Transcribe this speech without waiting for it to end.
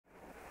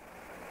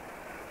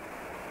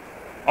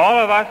All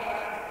of us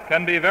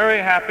can be very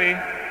happy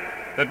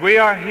that we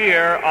are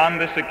here on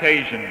this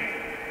occasion.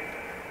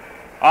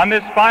 On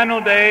this final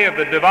day of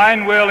the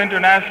Divine Will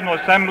International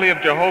Assembly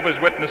of Jehovah's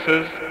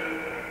Witnesses,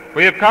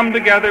 we have come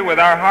together with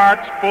our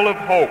hearts full of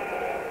hope,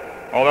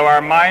 although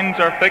our minds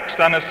are fixed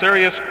on a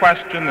serious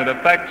question that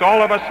affects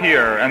all of us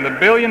here and the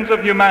billions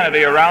of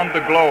humanity around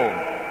the globe.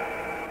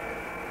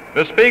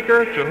 The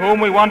speaker to whom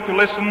we want to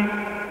listen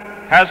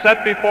has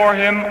set before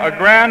him a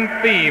grand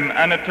theme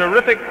and a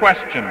terrific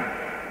question.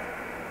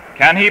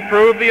 Can he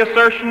prove the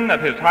assertion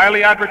that his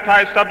highly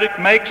advertised subject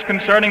makes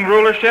concerning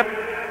rulership?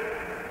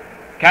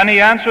 Can he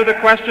answer the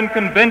question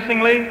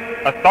convincingly,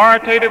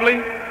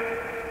 authoritatively?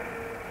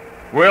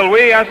 Will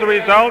we, as a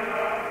result,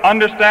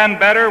 understand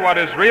better what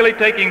is really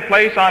taking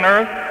place on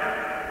earth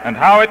and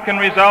how it can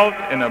result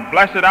in a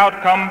blessed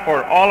outcome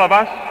for all of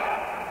us?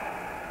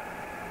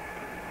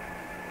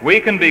 We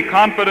can be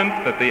confident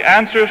that the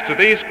answers to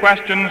these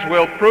questions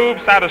will prove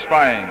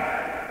satisfying,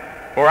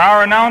 for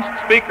our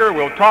announced speaker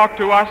will talk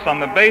to us on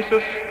the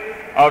basis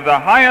of the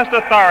highest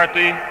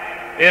authority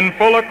in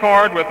full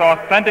accord with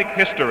authentic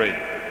history.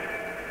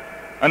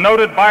 A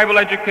noted Bible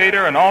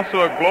educator and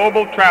also a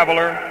global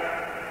traveler,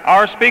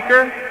 our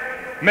speaker,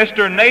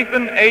 Mr.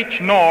 Nathan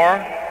H. Knorr,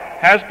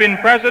 has been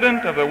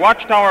president of the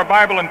Watchtower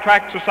Bible and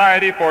Tract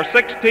Society for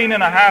 16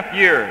 and a half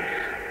years.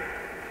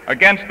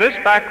 Against this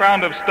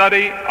background of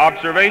study,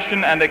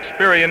 observation, and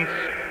experience,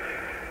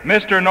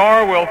 Mr.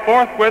 Knorr will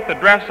forthwith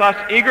address us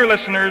eager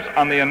listeners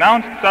on the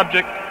announced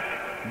subject,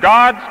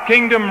 God's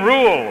Kingdom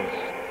Rules.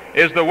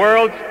 Is the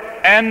world's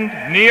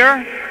end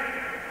near?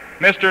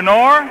 Mr.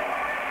 Knorr,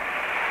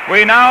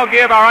 we now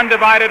give our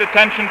undivided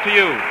attention to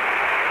you.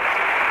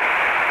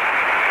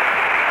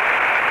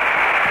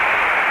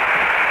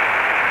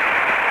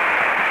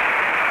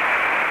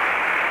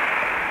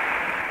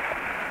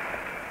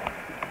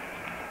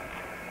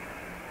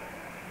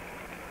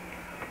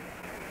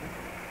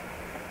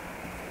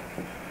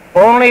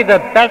 Only the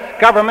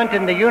best government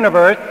in the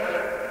universe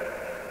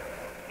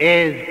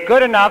is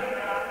good enough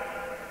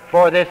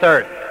for this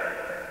earth.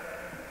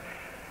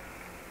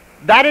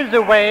 That is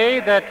the way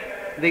that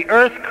the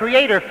earth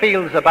creator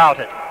feels about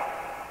it.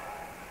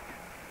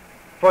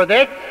 For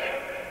this,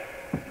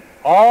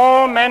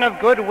 all men of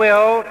good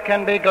will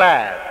can be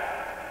glad.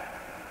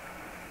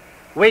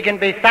 We can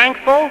be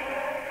thankful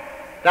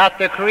that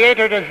the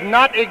Creator does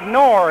not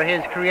ignore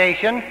his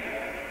creation,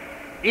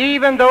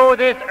 even though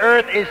this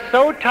earth is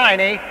so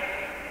tiny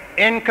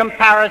in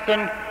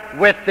comparison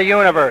with the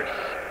universe.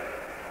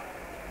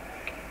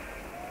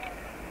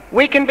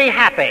 We can be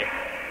happy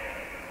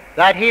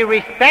that he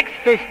respects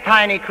this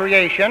tiny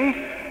creation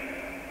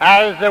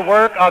as the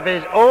work of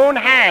his own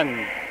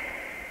hands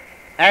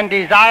and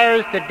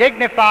desires to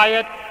dignify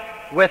it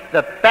with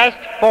the best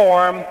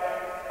form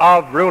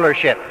of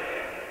rulership.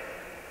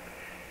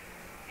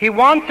 He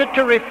wants it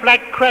to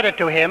reflect credit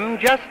to him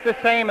just the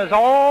same as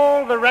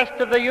all the rest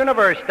of the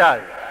universe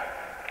does.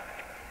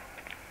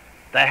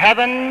 The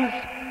heavens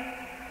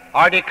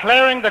are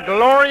declaring the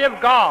glory of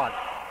God,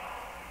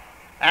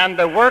 and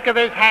the work of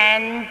his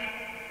hands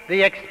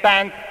the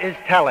expanse is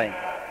telling.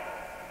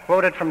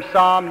 Quoted from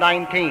Psalm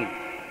 19.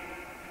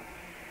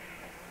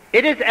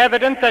 It is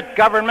evident that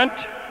government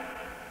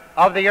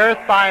of the earth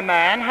by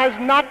man has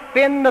not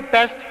been the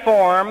best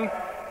form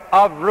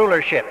of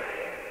rulership.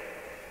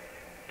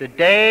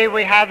 Today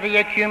we have the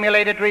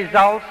accumulated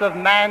results of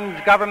man's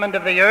government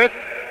of the earth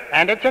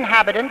and its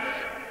inhabitants,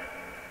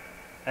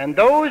 and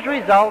those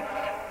results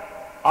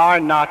are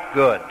not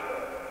good.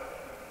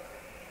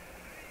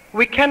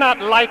 We cannot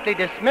lightly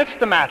dismiss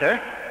the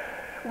matter.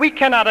 We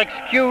cannot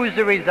excuse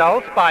the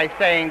results by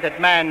saying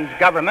that man's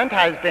government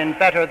has been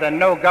better than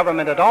no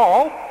government at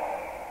all.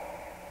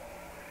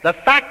 The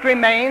fact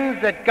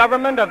remains that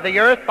government of the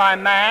earth by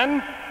man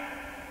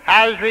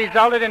has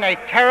resulted in a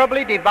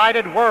terribly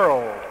divided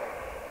world,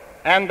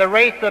 and the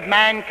race of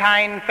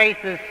mankind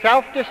faces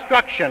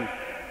self-destruction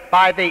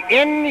by the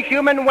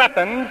inhuman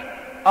weapons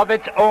of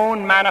its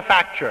own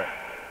manufacture.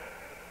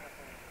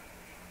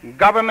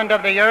 Government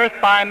of the earth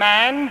by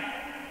man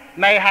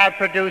may have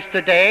produced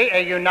today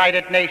a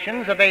United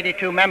Nations of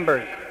 82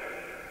 members,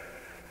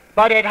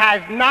 but it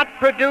has not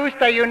produced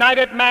a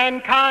united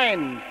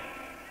mankind,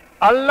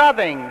 a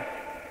loving,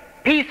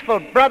 peaceful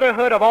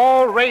brotherhood of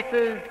all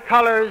races,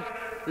 colors,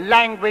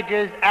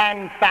 languages,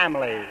 and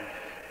families.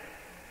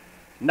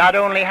 Not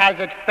only has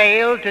it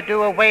failed to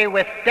do away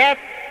with death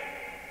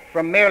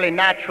from merely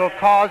natural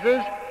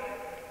causes,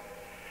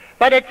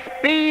 but it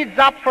speeds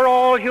up for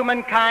all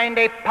humankind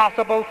a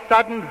possible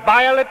sudden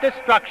violent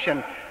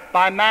destruction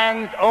by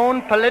man's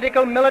own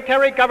political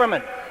military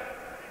governments,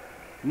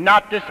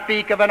 not to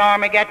speak of an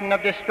Armageddon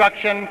of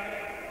destruction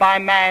by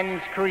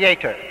man's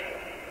creator.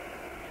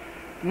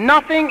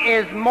 Nothing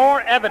is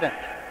more evident,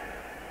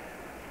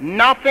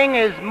 nothing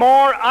is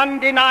more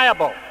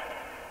undeniable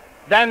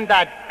than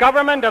that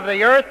government of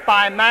the earth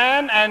by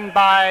man and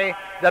by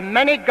the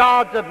many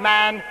gods of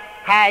man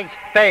has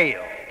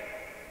failed.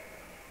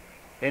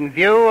 In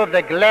view of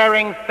the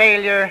glaring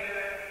failure,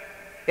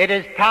 it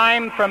is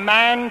time for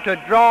man to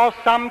draw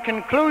some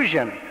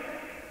conclusion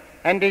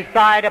and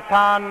decide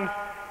upon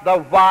the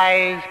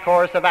wise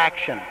course of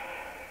action.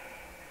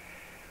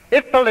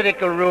 If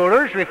political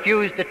rulers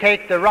refuse to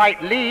take the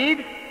right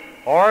lead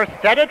or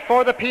set it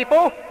for the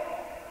people,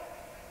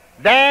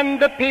 then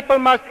the people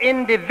must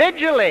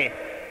individually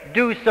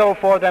do so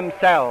for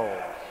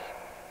themselves.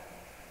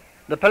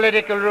 The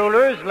political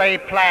rulers lay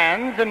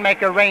plans and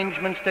make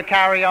arrangements to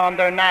carry on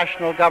their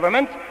national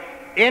governments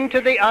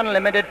into the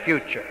unlimited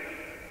future.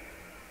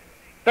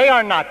 They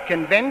are not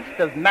convinced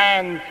of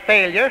man's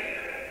failure,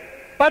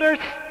 but are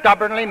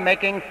stubbornly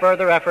making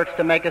further efforts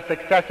to make a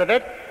success of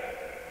it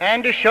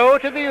and to show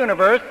to the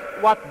universe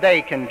what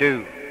they can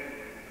do.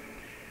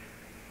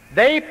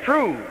 They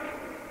prove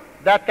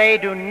that they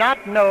do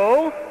not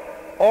know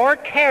or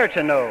care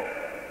to know,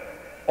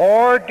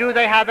 or do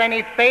they have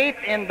any faith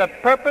in the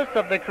purpose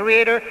of the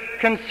Creator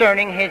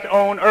concerning his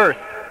own earth.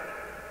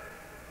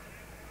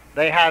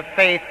 They have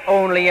faith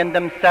only in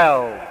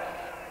themselves.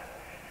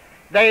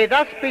 They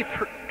thus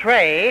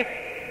betray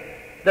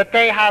that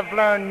they have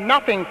learned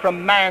nothing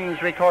from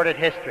man's recorded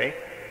history.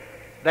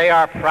 They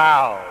are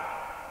proud.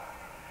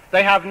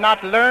 They have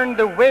not learned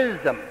the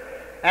wisdom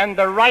and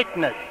the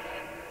rightness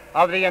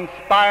of the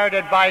inspired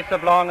advice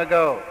of long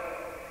ago.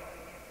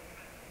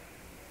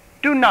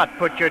 Do not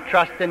put your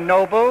trust in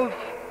nobles,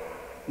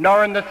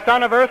 nor in the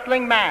son of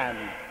earthling man,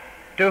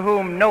 to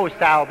whom no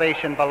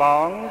salvation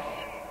belongs.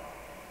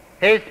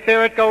 His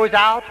spirit goes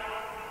out,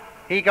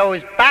 he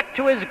goes back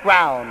to his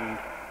ground.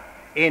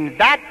 In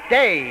that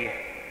day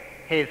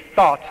his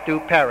thoughts do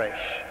perish.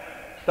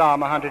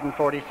 Psalm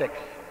 146.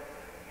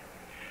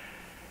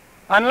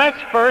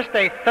 Unless first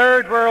a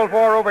third world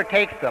war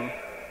overtakes them,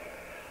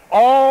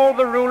 all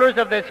the rulers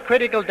of this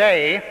critical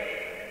day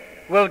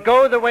will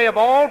go the way of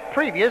all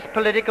previous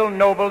political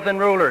nobles and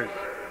rulers.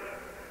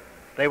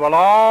 They will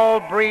all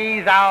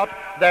breathe out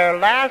their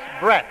last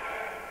breath.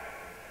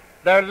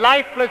 Their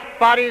lifeless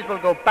bodies will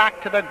go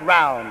back to the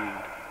ground.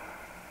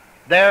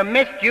 Their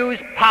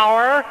misused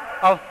power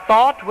of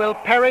thought will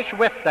perish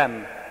with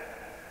them,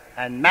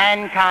 and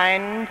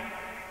mankind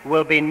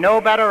will be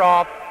no better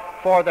off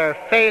for their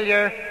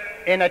failure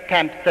in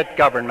attempts at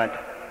government.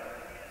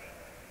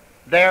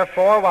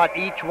 Therefore, what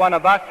each one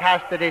of us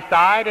has to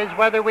decide is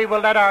whether we will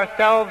let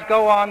ourselves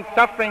go on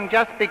suffering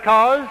just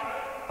because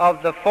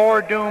of the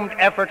foredoomed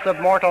efforts of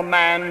mortal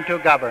man to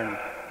govern.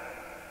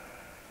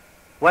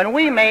 When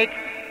we make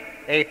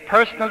a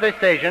personal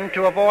decision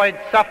to avoid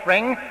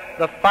suffering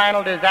the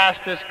final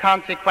disastrous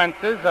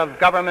consequences of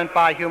government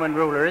by human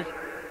rulers,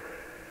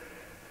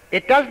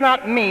 it does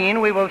not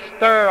mean we will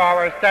stir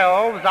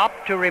ourselves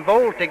up to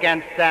revolt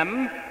against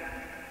them,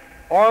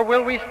 or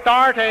will we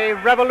start a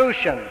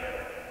revolution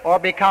or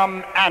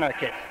become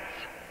anarchists.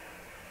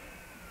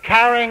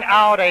 Carrying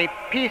out a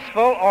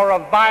peaceful or a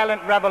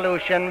violent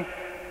revolution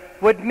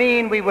would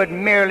mean we would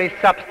merely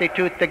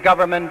substitute the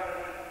government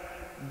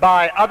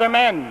by other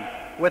men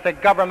with a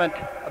government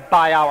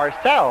by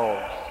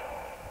ourselves.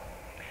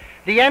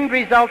 The end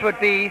result would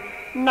be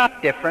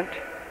not different.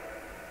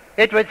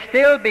 It would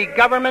still be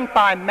government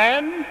by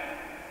men,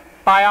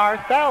 by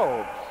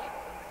ourselves.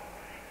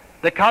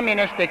 The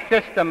communistic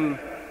system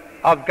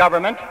of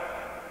government,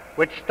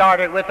 which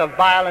started with a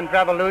violent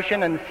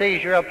revolution and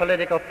seizure of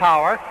political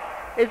power,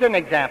 is an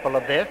example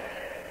of this.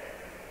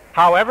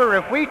 However,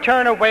 if we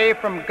turn away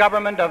from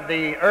government of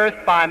the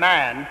earth by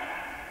man,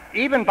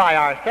 even by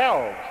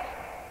ourselves,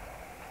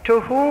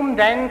 to whom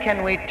then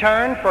can we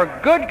turn for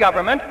good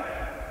government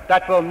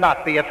that will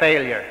not be a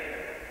failure?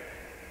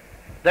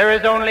 There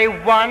is only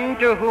one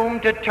to whom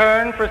to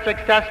turn for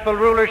successful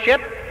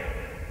rulership,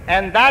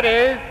 and that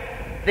is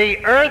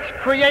the earth's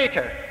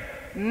creator,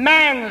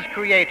 man's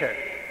creator,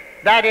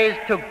 that is,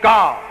 to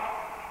God.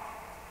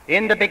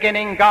 In the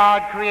beginning,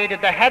 God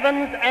created the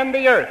heavens and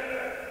the earth.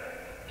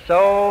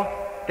 So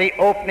the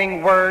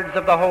opening words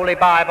of the Holy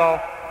Bible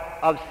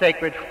of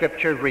sacred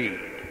Scripture read.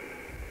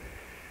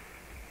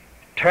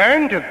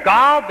 Turn to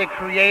God the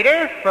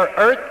Creator for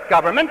earth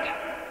government.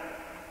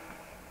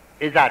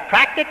 Is that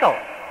practical?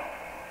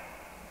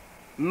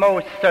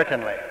 Most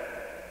certainly.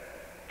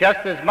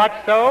 Just as much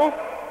so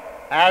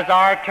as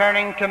our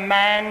turning to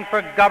man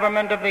for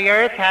government of the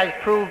earth has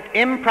proved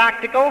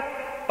impractical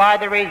by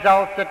the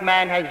results that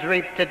man has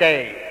reaped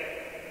today.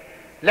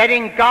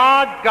 Letting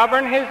God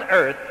govern his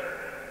earth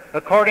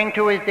according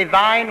to his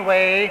divine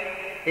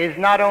way is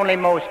not only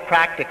most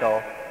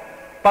practical,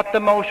 but the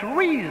most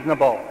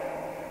reasonable,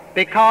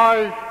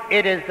 because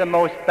it is the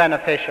most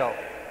beneficial,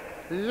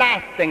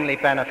 lastingly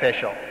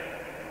beneficial.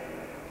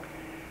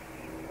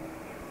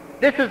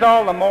 This is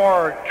all the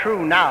more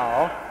true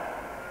now,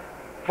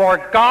 for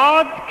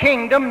God's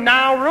kingdom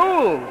now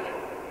rules.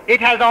 It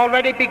has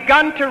already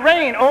begun to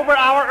reign over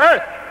our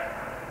earth.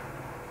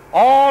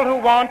 All who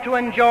want to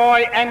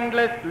enjoy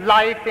endless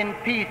life in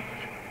peace,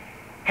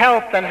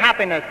 health, and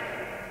happiness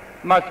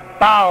must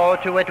bow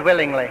to it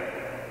willingly.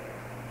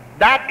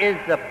 That is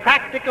the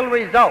practical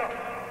result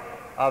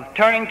of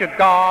turning to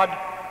God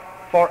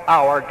for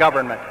our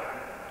government.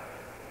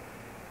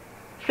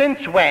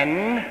 Since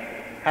when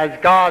has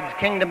God's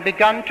kingdom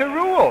begun to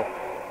rule?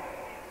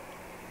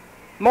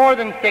 More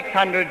than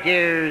 600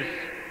 years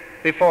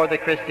before the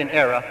Christian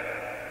era,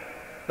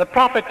 the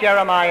prophet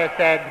Jeremiah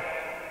said,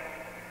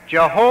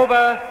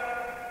 Jehovah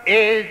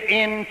is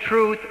in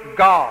truth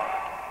God.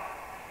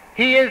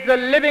 He is the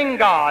living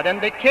God and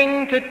the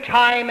King to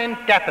time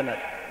indefinite.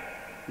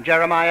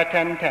 Jeremiah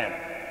 10:10.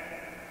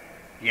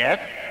 Yes,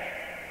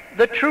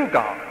 the true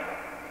God,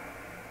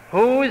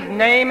 whose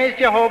name is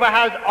Jehovah,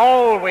 has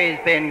always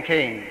been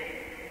King.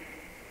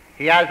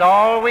 He has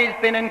always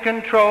been in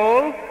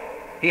control.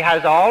 He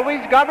has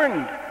always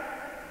governed.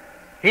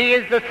 He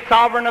is the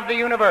sovereign of the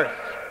universe,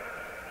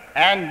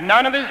 and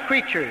none of his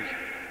creatures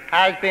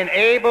has been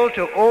able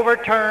to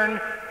overturn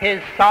his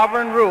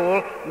sovereign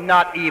rule,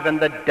 not even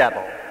the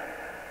devil.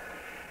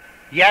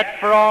 Yet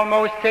for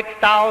almost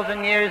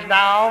 6,000 years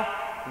now,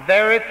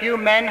 very few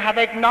men have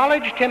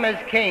acknowledged him as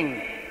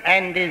king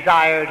and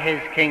desired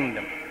his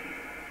kingdom.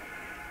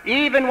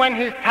 Even when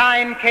his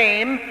time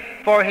came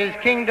for his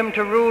kingdom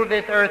to rule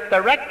this earth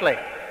directly,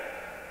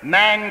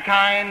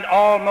 mankind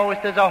almost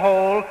as a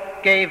whole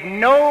gave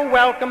no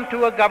welcome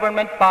to a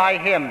government by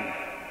him.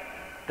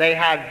 They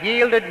have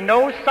yielded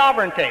no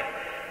sovereignty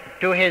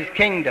to his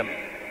kingdom.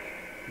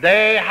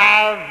 They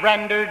have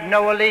rendered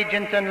no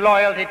allegiance and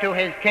loyalty to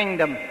his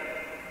kingdom.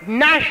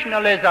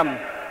 Nationalism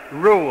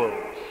rules.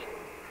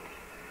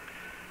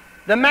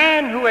 The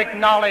man who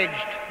acknowledged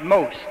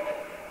most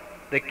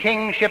the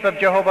kingship of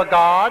Jehovah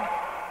God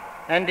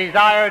and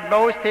desired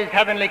most his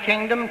heavenly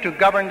kingdom to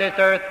govern this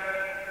earth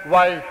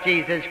was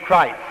Jesus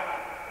Christ.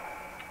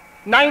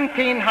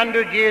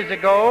 1900 years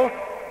ago,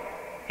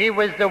 he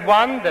was the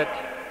one that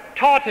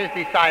taught his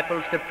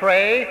disciples to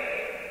pray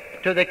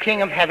to the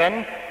King of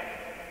Heaven,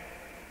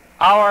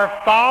 Our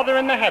Father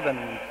in the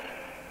heavens,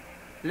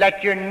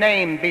 let your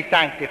name be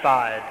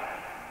sanctified.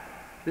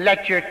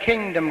 Let your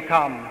kingdom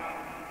come.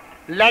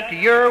 Let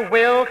your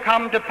will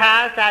come to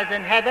pass as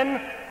in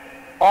heaven,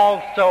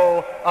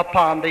 also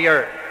upon the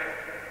earth.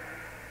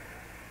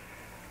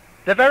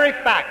 The very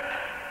fact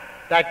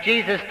that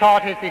Jesus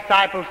taught his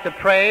disciples to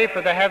pray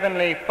for the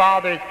Heavenly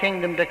Father's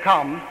kingdom to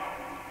come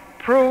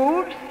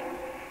proves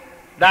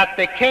that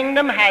the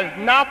kingdom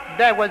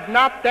was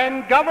not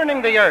then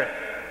governing the earth.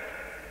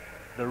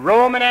 The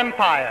Roman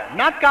Empire,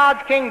 not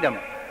God's kingdom,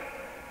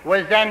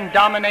 was then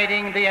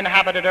dominating the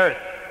inhabited earth.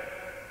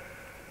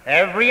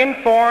 Every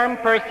informed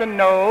person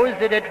knows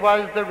that it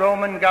was the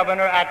Roman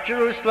governor at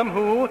Jerusalem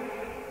who,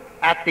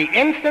 at the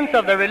instance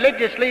of the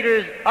religious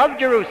leaders of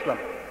Jerusalem,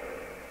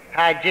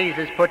 had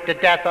Jesus put to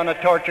death on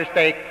a torture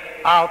stake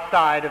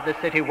outside of the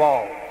city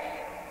walls.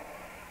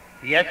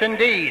 Yes,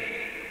 indeed,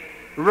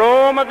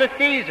 Rome of the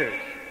Caesars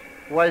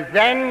was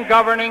then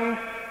governing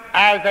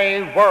as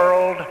a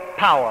world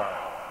power.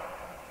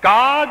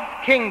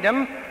 God's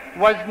kingdom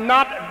was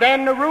not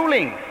then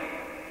ruling.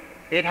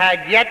 It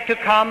had yet to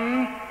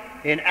come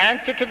in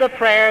answer to the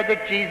prayer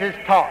that Jesus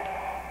taught.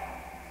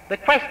 The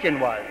question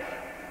was,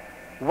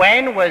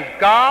 when was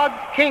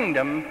God's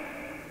kingdom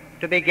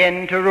to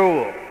begin to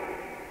rule?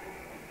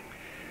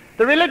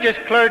 The religious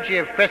clergy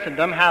of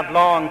Christendom have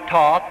long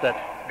taught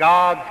that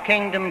God's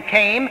kingdom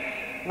came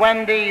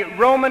when the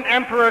Roman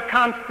Emperor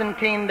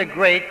Constantine the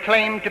Great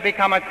claimed to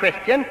become a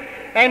Christian,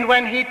 and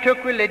when he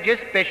took religious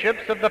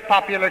bishops of the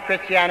popular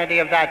Christianity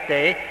of that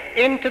day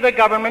into the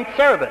government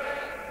service.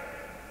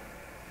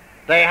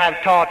 They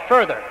have taught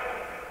further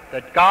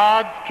that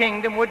God's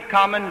kingdom would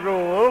come and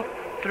rule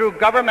through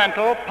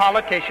governmental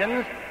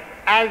politicians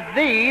as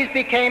these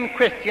became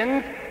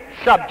Christians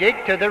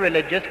subject to the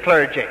religious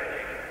clergy.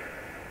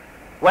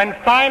 When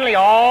finally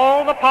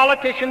all the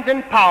politicians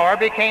in power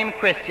became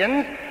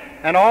Christians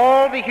and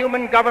all the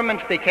human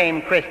governments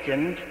became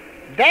Christians,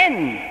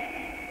 then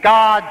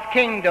God's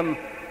kingdom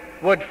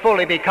would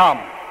fully become.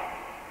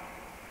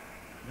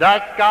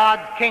 Thus,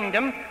 God's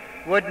kingdom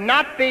would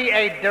not be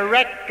a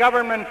direct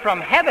government from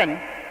heaven,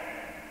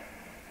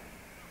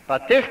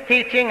 but this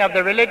teaching of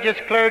the religious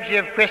clergy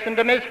of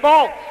Christendom is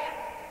false.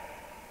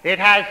 It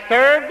has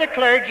served the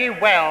clergy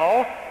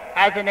well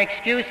as an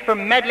excuse for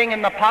meddling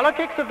in the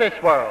politics of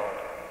this world.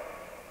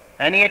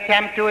 Any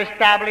attempt to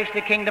establish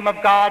the kingdom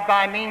of God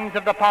by means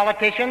of the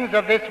politicians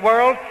of this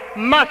world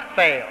must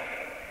fail.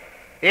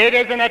 It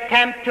is an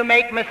attempt to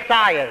make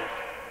messiahs,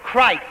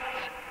 Christs,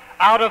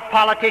 out of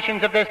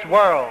politicians of this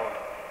world.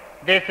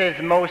 This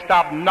is most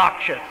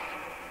obnoxious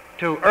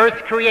to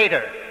Earth's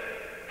Creator,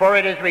 for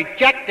it is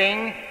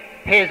rejecting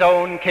his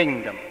own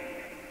kingdom.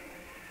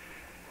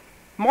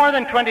 More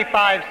than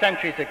 25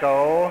 centuries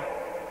ago,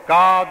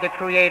 God the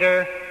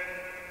Creator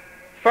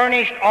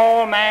furnished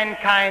all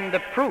mankind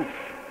the proof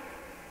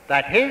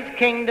that his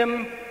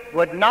kingdom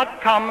would not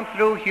come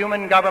through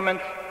human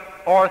governments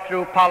or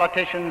through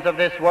politicians of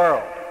this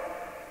world.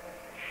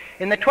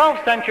 In the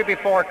 12th century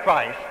before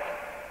Christ,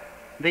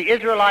 the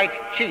Israelite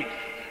chiefs,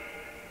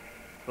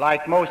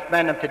 like most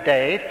men of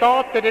today,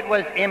 thought that it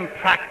was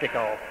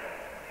impractical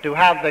to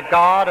have the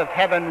God of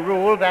heaven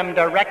rule them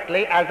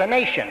directly as a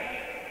nation.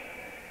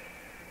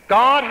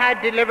 God had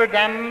delivered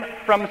them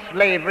from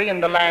slavery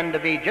in the land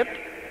of Egypt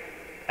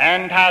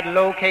and had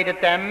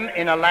located them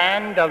in a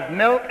land of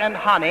milk and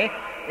honey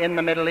in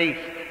the Middle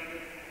East.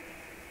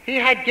 He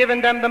had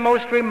given them the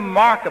most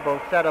remarkable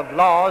set of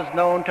laws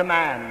known to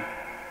man.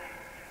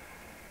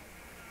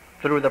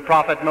 Through the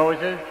prophet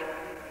Moses,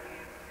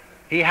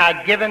 he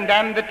had given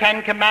them the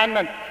 10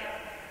 Commandments,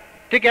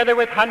 together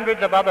with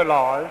hundreds of other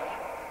laws.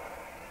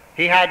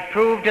 He had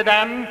proved to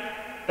them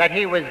that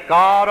he was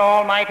God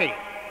Almighty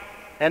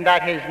and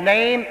that his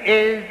name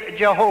is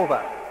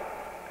Jehovah.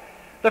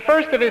 The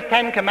first of his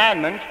 10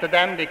 Commandments to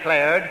them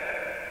declared,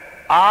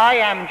 I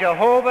am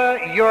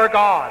Jehovah your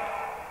God,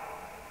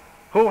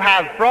 who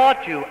have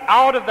brought you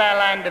out of the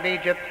land of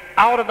Egypt,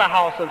 out of the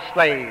house of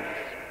slaves.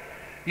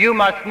 You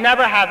must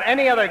never have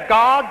any other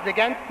gods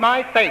against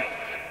my face.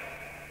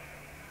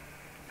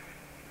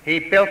 He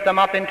built them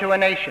up into a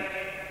nation.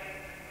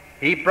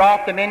 He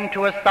brought them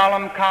into a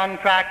solemn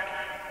contract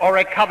or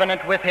a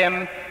covenant with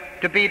him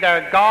to be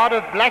their God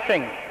of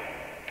blessing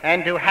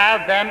and to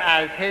have them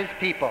as his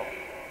people.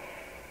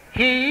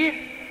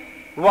 He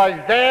was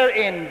their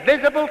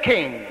invisible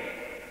king.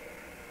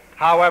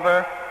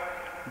 However,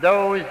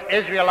 those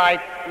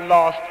Israelites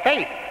lost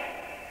faith.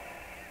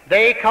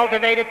 They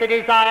cultivated the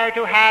desire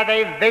to have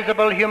a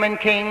visible human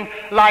king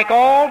like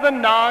all the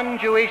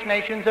non-Jewish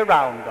nations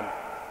around them.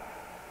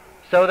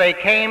 So they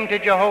came to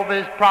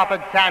Jehovah's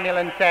prophet Samuel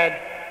and said,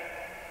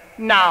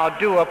 now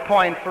do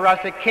appoint for us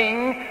a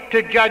king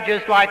to judge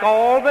us like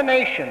all the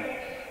nations.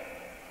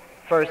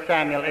 1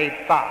 Samuel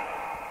 8:5.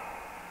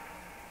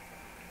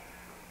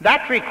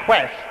 That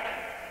request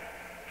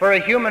for a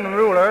human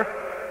ruler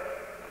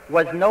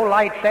was no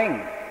light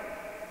thing.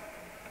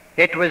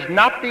 It was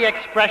not the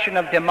expression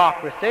of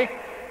democracy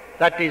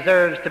that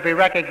deserves to be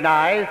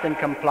recognized and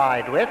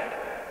complied with.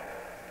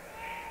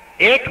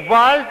 It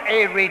was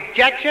a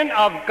rejection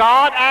of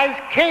God as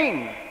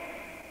king,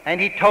 and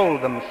he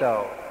told them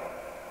so.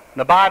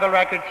 The Bible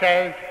record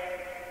says,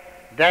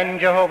 then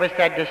Jehovah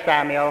said to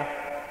Samuel,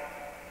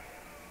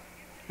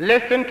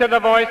 listen to the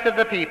voice of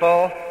the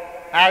people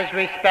as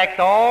respects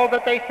all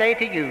that they say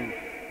to you.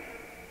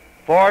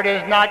 For it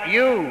is not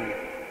you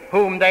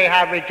whom they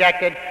have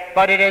rejected,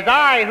 but it is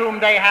I whom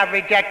they have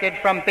rejected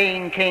from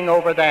being king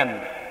over them.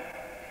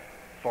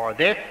 For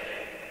this,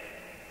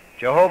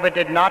 Jehovah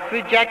did not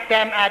reject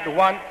them at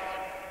once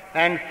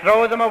and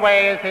throw them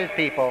away as his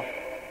people.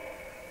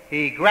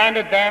 He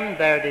granted them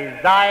their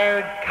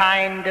desired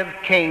kind of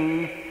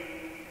king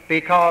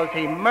because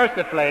he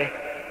mercifully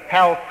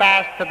held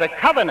fast to the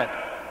covenant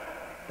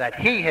that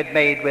he had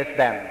made with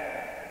them.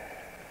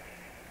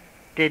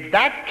 Did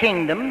that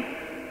kingdom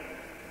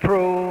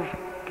prove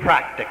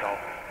practical?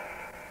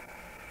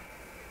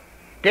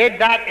 Did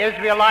that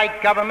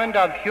Israelite government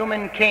of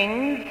human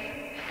kings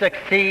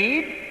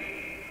succeed?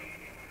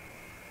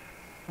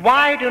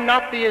 Why do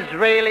not the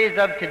Israelis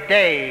of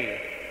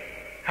today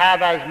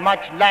have as much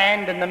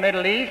land in the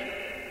Middle East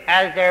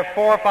as their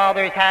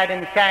forefathers had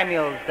in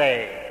Samuel's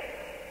day?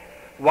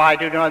 Why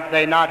do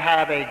they not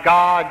have a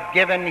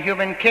God-given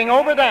human king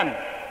over them?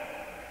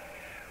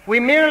 We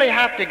merely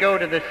have to go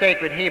to the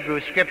sacred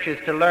Hebrew Scriptures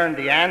to learn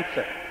the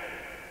answer,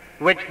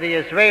 which the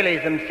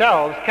Israelis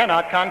themselves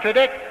cannot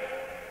contradict.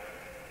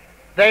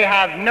 They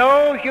have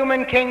no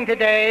human king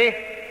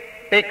today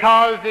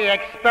because the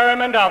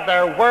experiment of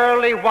their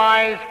worldly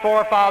wise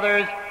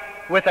forefathers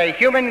with a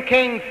human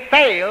king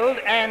failed,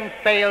 and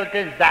failed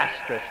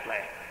disastrously.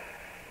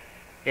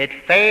 It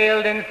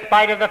failed in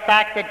spite of the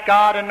fact that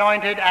God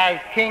anointed as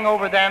king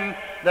over them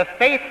the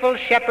faithful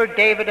shepherd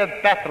David of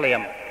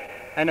Bethlehem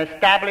and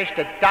established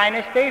a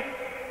dynasty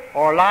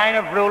or line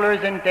of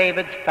rulers in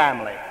David's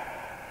family.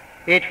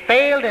 It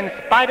failed in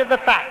spite of the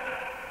fact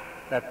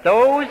that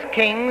those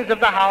kings of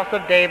the house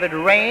of David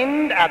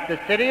reigned at the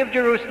city of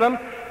Jerusalem,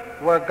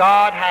 where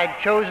God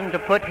had chosen to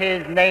put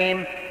his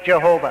name,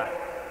 Jehovah.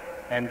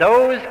 And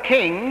those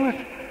kings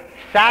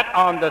sat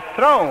on the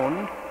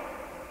throne,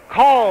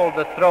 called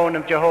the throne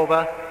of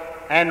Jehovah,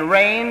 and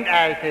reigned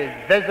as his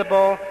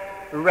visible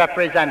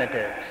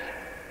representatives.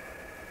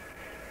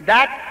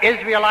 That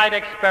Israelite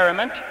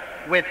experiment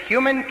with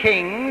human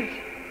kings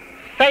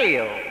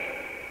failed,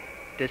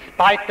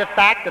 despite the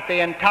fact that the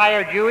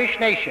entire Jewish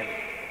nation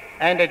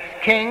and its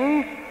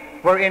king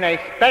were in a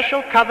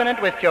special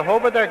covenant with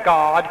Jehovah their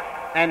God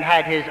and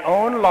had his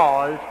own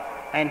laws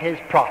and his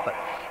prophets.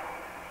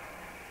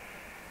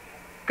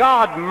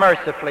 God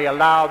mercifully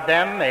allowed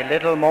them a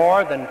little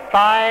more than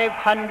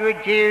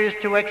 500 years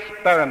to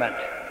experiment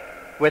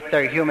with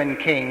their human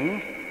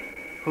king,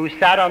 who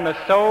sat on the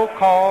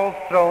so-called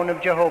throne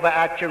of Jehovah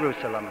at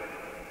Jerusalem.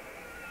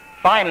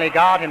 Finally,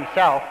 God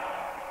himself,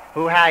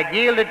 who had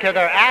yielded to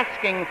their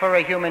asking for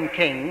a human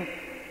king,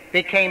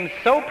 became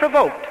so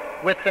provoked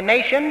with the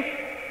nation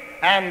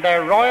and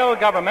their royal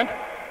government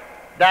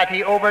that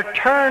he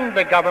overturned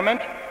the government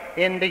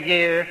in the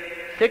year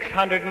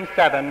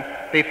 607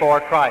 before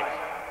Christ.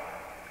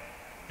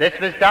 This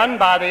was done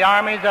by the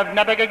armies of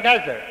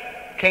Nebuchadnezzar,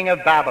 king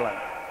of Babylon.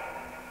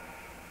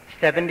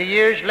 70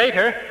 years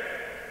later,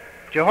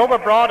 Jehovah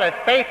brought a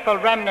faithful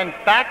remnant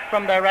back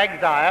from their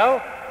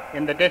exile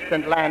in the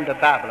distant land of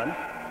Babylon,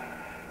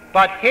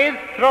 but his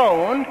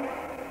throne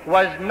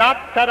was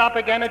not set up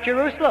again at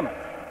Jerusalem.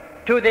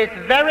 To this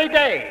very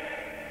day,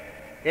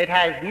 It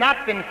has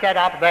not been set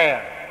up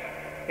there.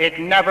 It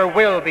never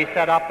will be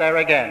set up there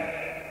again.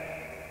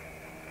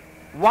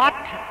 What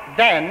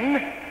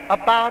then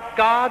about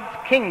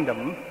God's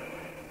kingdom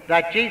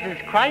that Jesus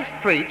Christ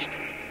preached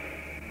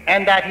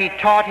and that he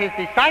taught his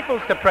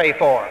disciples to pray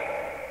for?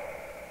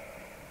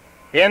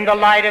 In the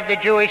light of the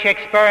Jewish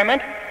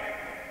experiment,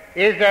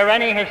 is there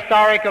any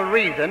historical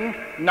reason,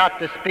 not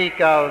to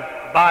speak of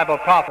Bible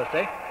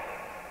prophecy,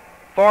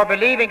 for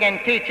believing and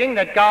teaching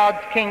that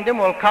God's kingdom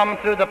will come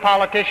through the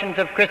politicians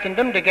of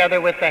Christendom together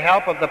with the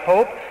help of the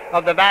Pope,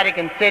 of the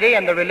Vatican City,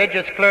 and the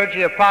religious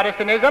clergy of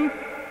Protestantism?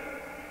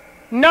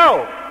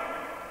 No.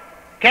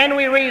 Can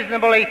we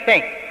reasonably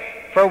think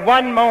for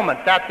one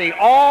moment that the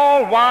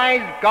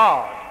all-wise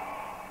God,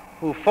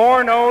 who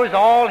foreknows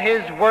all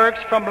his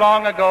works from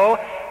long ago,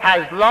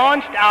 has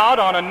launched out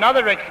on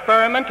another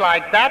experiment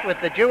like that with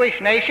the Jewish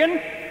nation?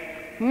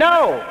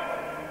 No.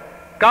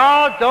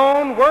 God's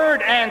own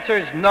word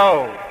answers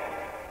no.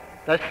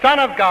 The Son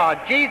of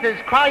God,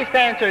 Jesus Christ,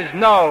 answers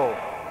no.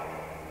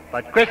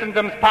 But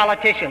Christendom's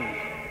politicians,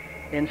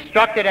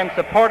 instructed and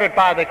supported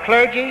by the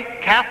clergy,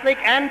 Catholic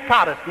and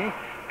Protestant,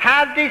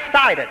 have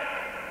decided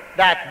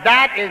that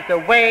that is the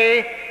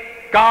way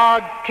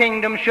God's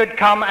kingdom should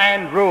come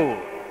and rule.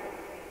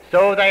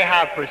 So they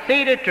have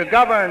proceeded to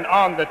govern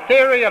on the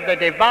theory of the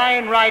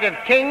divine right of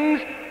kings,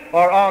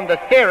 or on the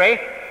theory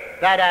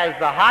that as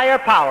the higher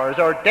powers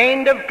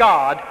ordained of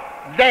God,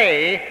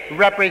 they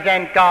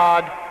represent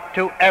God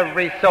to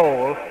every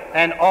soul,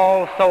 and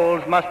all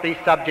souls must be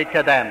subject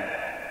to them.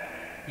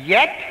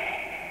 Yet,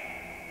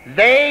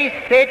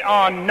 they sit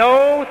on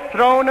no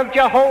throne of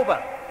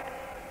Jehovah.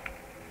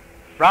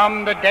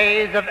 From the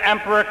days of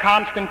Emperor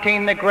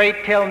Constantine the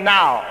Great till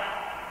now,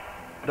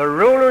 the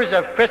rulers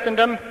of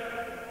Christendom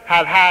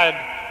have had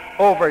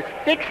over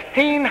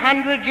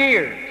 1,600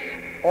 years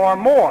or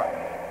more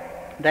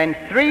than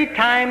 3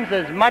 times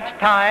as much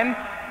time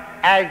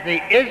as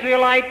the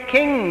Israelite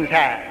kings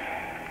had.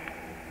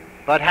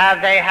 But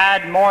have they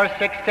had more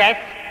success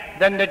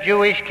than the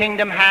Jewish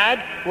kingdom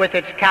had with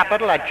its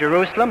capital at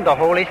Jerusalem, the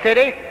holy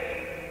city?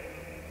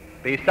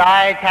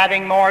 Besides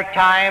having more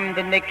time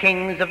than the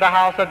kings of the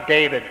house of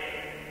David,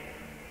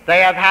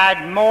 they have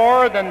had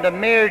more than the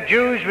mere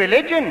Jews'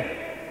 religion.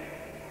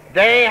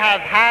 They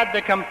have had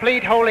the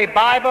complete Holy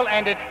Bible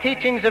and its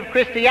teachings of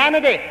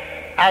Christianity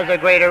as a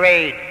greater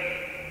aid.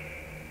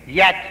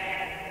 Yet,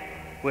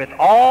 with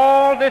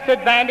all this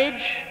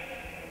advantage,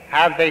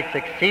 have they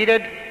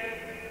succeeded?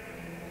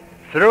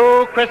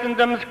 Through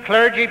Christendom's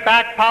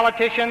clergy-backed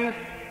politicians,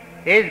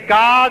 is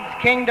God's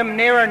kingdom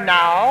nearer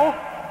now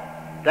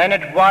than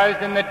it was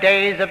in the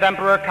days of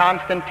Emperor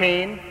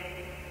Constantine?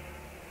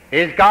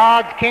 Is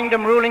God's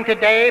kingdom ruling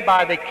today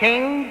by the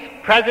kings,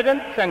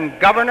 presidents, and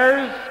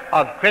governors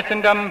of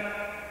Christendom?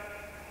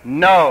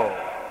 No.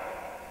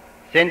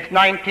 Since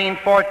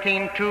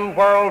 1914, 2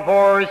 world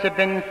wars have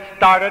been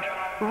started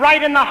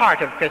right in the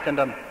heart of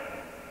Christendom,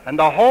 and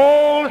the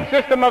whole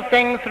system of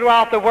things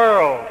throughout the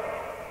world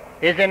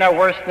is in a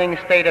worsening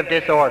state of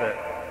disorder.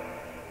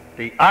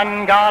 The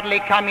ungodly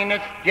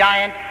communist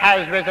giant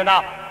has risen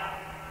up.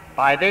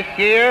 By this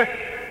year,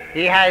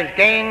 he has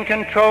gained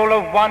control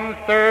of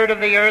 1/3 of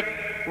the earth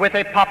with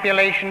a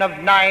population of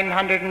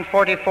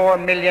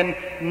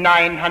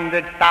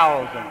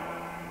 944,900,000.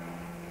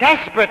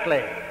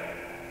 Desperately,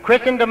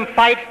 Christendom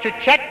fights to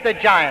check the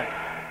giant,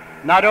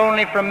 not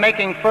only from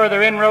making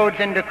further inroads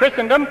into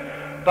Christendom,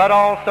 but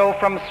also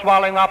from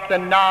swallowing up the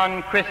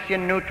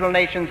non-Christian neutral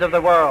nations of the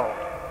world.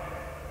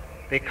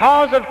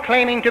 Because of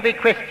claiming to be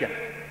Christian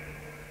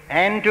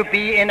and to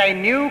be in a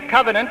new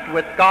covenant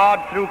with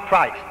God through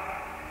Christ,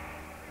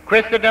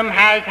 Christendom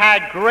has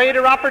had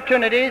greater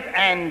opportunities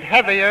and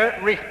heavier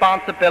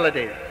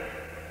responsibilities.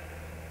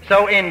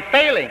 So in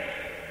failing,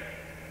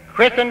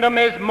 Christendom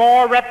is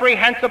more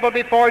reprehensible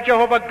before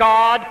Jehovah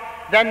God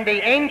than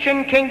the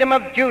ancient kingdom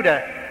of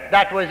Judah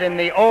that was in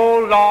the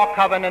old law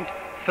covenant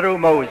through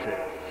Moses.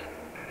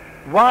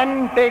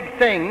 One big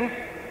thing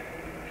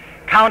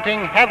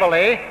counting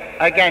heavily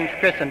against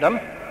Christendom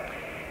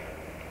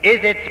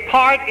is its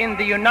part in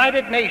the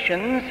United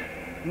Nations,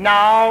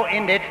 now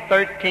in its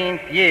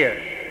 13th year.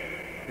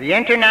 The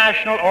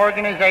international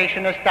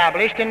organization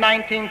established in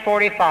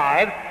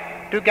 1945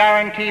 to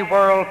guarantee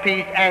world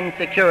peace and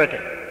security.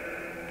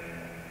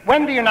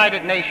 When the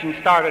United Nations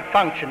started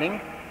functioning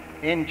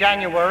in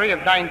January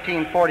of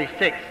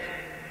 1946,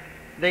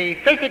 the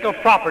physical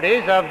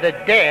properties of the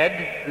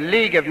dead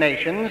League of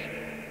Nations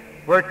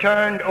were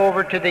turned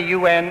over to the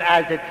UN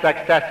as its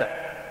successor.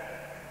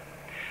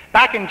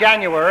 Back in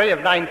January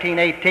of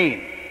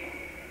 1918,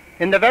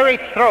 in the very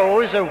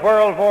throes of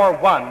World War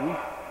I,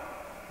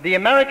 the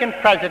American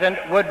President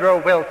Woodrow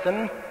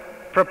Wilson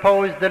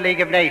proposed the League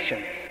of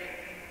Nations.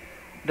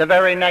 The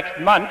very next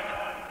month,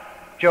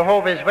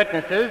 Jehovah's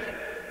Witnesses,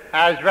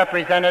 as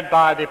represented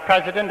by the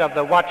President of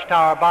the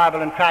Watchtower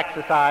Bible and Tract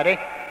Society,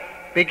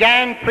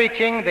 began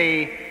preaching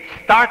the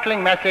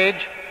startling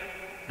message,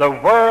 "The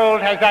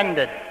world has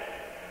ended.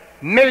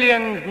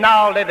 Millions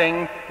now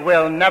living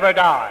will never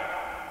die."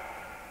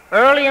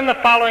 Early in the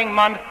following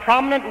month,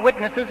 prominent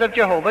witnesses of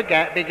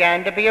Jehovah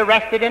began to be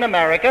arrested in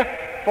America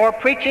for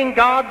preaching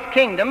God's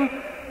kingdom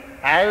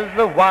as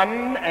the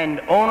one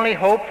and only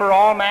hope for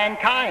all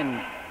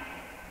mankind.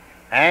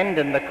 And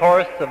in the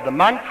course of the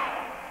month,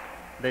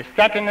 the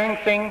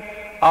sentencing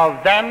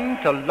of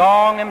them to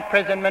long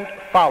imprisonment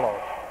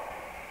followed.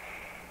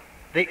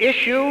 The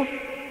issue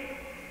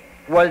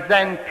was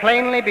then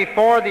plainly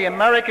before the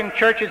American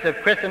churches of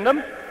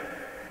Christendom: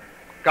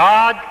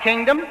 God's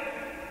kingdom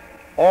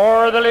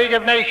or the League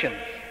of Nations.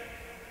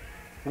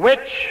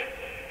 Which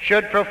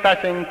should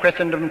professing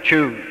Christendom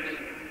choose?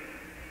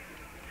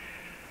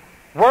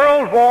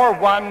 World War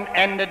I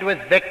ended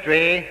with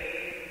victory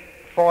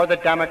for the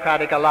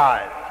Democratic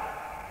Allies.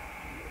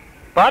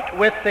 But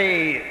with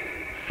the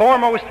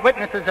foremost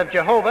witnesses of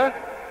Jehovah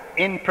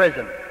in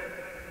prison.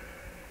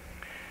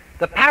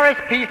 The Paris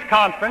Peace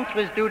Conference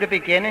was due to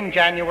begin in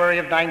January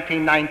of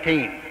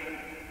 1919.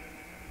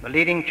 The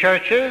leading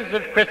churches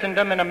of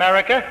Christendom in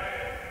America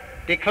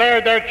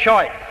declared their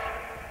choice,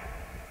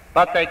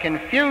 but they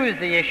confused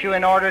the issue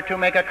in order to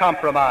make a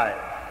compromise.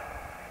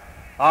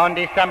 On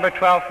December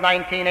 12,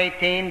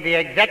 1918, the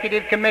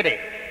Executive Committee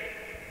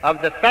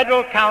of the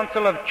Federal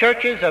Council of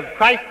Churches of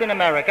Christ in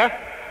America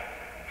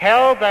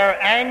held their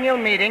annual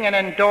meeting and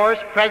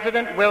endorsed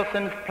President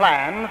Wilson's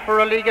plan for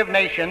a League of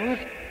Nations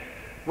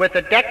with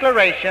a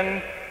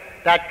declaration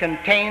that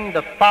contained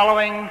the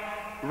following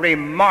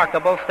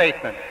remarkable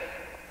statements.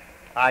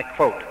 I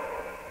quote,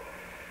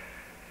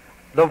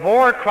 "The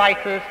war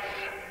crisis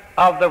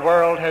of the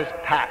world has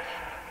passed,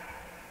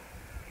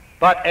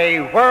 but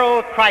a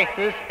world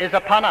crisis is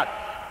upon us.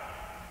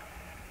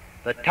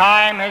 The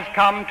time has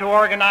come to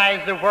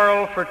organize the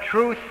world for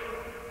truth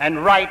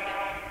and right,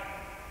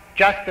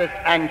 justice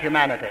and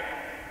humanity.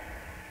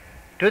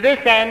 To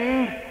this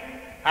end,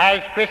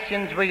 as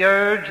Christians, we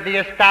urge the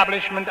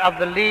establishment of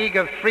the League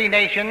of Free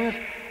Nations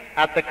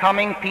at the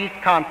coming peace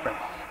conference.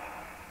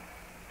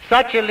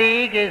 Such a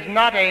league is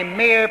not a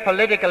mere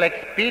political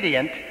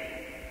expedient.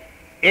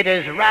 It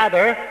is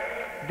rather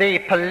the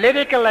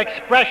political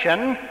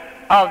expression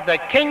of the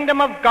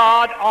kingdom of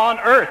God on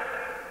earth.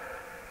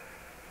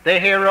 The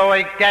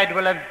heroic dead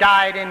will have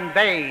died in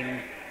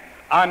vain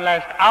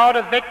unless out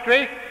of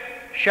victory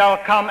shall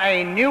come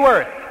a new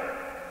earth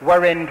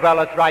wherein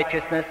dwelleth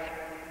righteousness.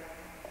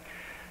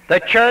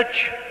 The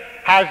church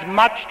has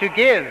much to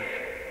give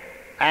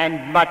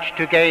and much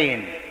to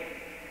gain.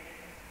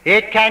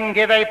 It can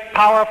give a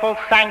powerful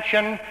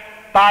sanction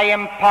by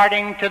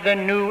imparting to the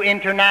new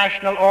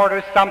international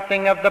order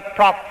something of the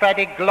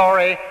prophetic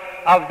glory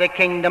of the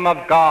kingdom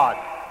of God.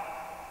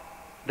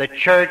 The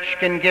church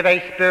can give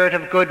a spirit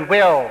of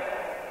goodwill,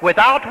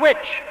 without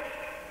which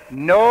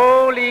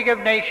no League of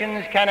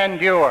Nations can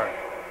endure.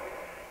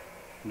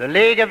 The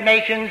League of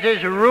Nations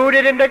is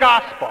rooted in the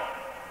gospel.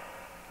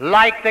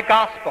 Like the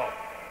gospel,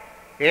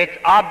 its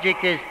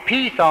object is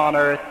peace on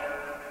earth,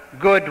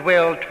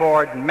 goodwill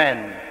toward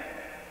men.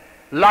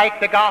 Like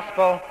the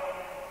gospel,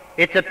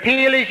 its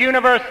appeal is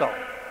universal.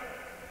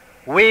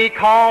 We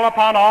call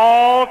upon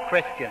all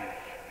Christians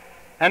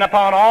and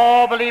upon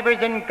all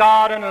believers in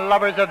God and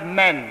lovers of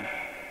men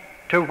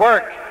to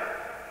work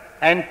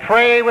and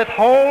pray with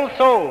whole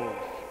souls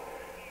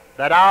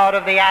that out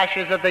of the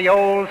ashes of the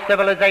old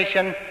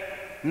civilization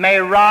may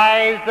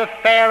rise the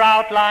fair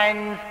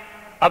outlines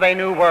of a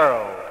new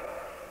world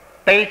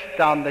based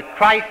on the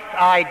Christ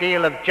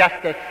ideal of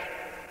justice,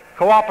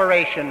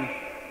 cooperation,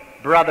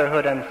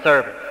 brotherhood, and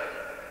service."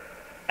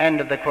 End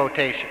of the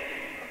quotation.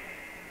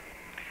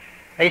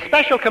 A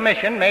special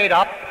commission made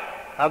up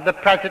of the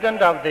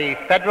President of the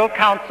Federal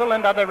Council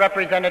and other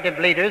representative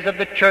leaders of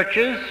the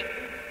churches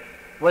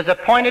was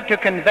appointed to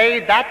convey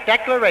that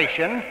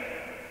declaration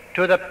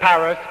to the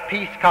Paris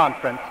Peace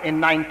Conference in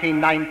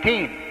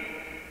 1919.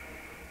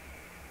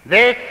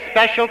 This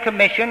special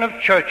commission of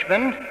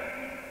churchmen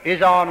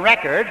is on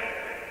record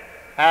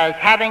as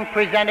having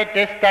presented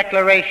this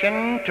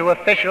declaration to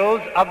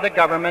officials of the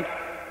government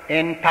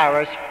in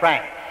Paris,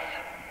 France.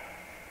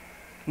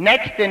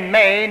 Next, in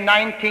May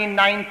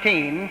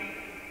 1919,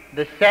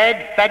 the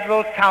said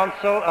Federal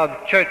Council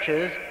of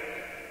Churches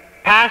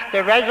passed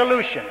a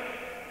resolution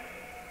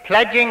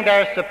pledging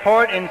their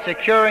support in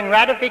securing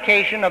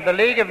ratification of the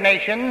League of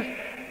Nations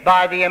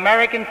by the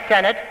American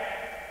Senate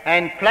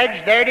and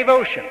pledged their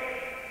devotion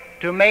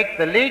to make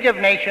the League of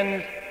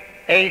Nations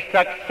a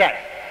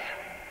success.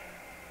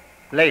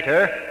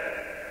 Later,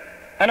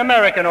 an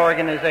American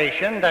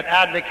organization that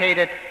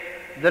advocated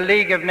the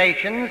League of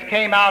Nations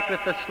came out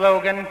with the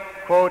slogan,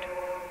 quote,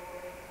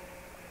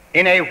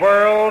 "In a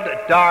world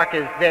dark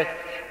as this,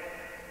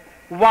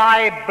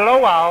 why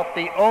blow out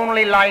the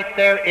only light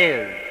there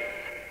is?"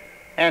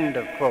 End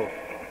of quote.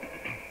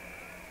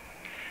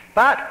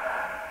 But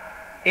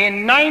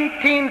in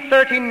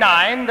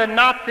 1939, the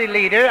Nazi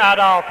leader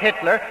Adolf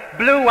Hitler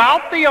blew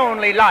out the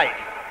only light,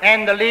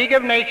 and the League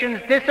of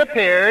Nations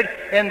disappeared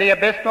in the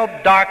abysmal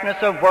darkness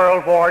of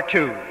World War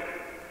II.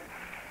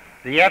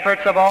 The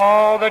efforts of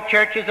all the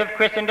churches of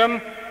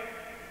Christendom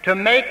to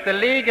make the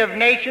League of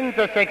Nations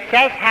a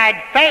success had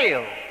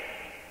failed.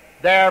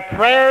 Their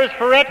prayers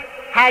for it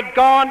had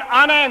gone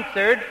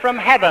unanswered from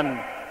heaven.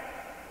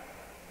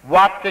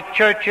 What the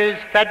Church's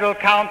Federal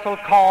Council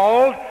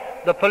called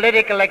the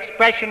political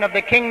expression of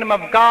the kingdom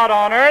of God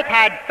on earth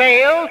had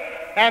failed,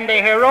 and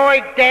the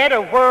heroic dead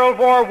of World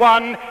War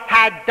I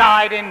had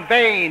died in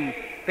vain,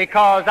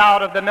 because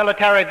out of the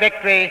military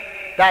victory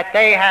that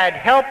they had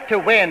helped to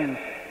win,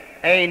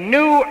 a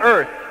new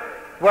earth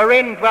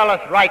wherein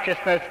dwelleth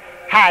righteousness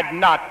had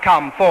not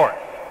come forth.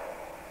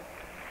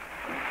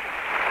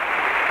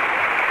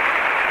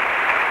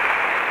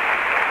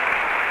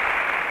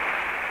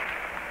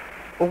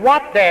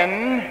 What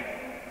then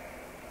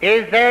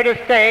is there to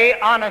say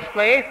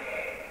honestly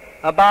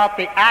about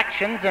the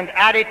actions and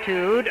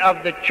attitude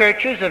of the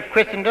churches of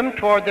Christendom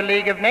toward the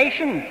League of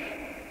Nations?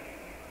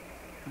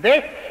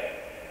 This: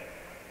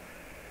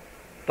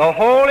 the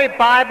Holy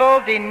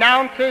Bible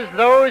denounces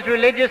those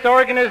religious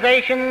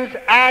organizations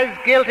as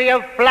guilty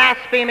of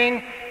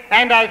blaspheming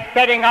and as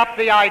setting up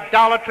the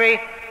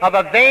idolatry of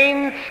a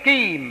vain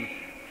scheme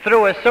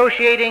through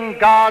associating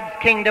God's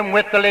kingdom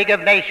with the League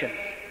of Nations.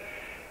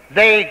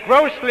 They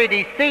grossly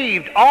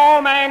deceived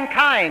all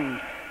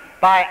mankind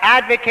by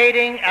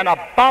advocating an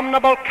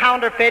abominable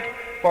counterfeit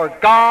for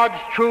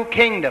God's true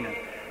kingdom,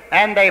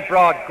 and they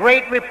brought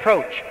great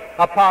reproach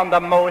upon the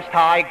Most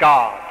High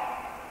God.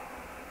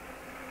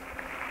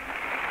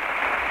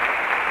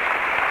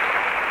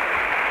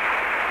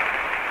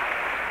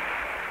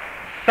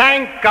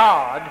 Thank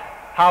God,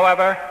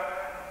 however,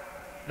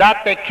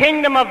 that the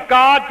kingdom of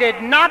God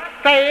did not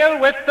fail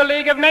with the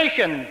League of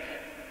Nations.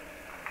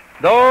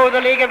 Though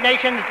the League of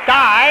Nations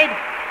died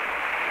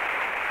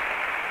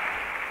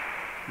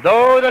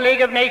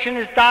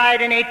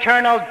in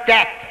eternal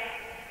death,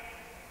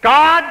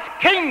 God's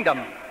kingdom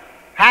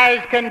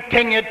has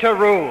continued to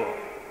rule.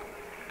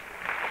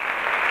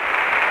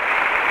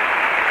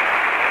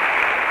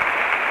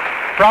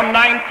 From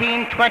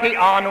 1920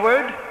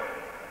 onward,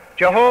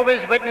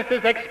 Jehovah's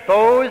Witnesses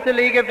exposed the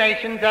League of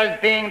Nations as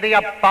being the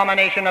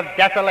abomination of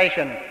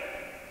desolation,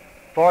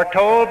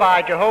 foretold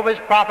by Jehovah's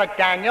prophet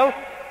Daniel,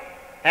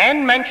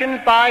 and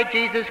mentioned by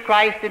Jesus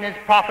Christ in his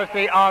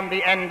prophecy on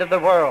the end of the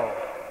world.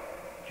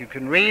 You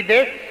can read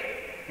this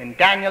in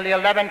Daniel the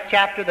 11th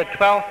chapter, the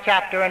 12th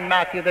chapter, and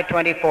Matthew the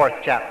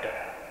 24th chapter.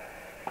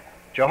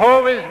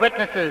 Jehovah's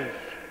Witnesses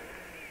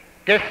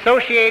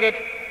dissociated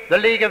the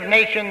League of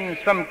Nations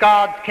from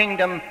God's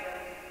kingdom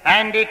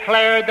and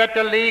declared that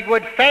the League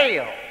would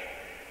fail.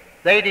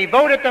 They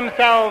devoted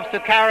themselves to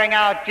carrying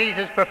out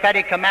Jesus'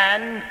 prophetic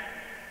command: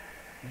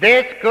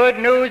 this good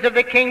news of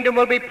the kingdom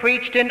will be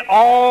preached in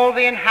all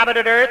the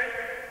inhabited earth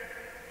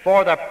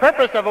for the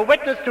purpose of a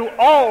witness to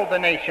all the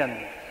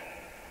nations.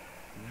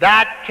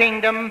 That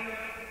kingdom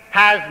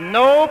has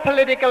no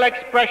political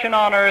expression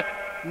on earth,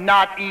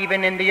 not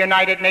even in the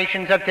United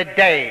Nations of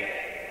today.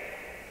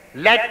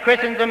 Let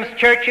Christendom's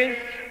churches,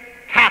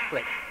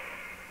 Catholic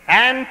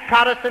and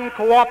Protestant,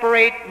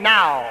 cooperate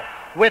now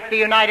with the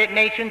United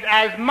Nations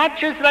as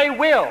much as they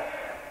will,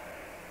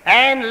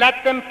 and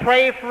let them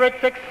pray for its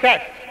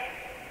success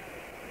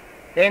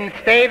in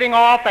staving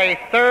off a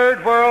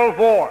third world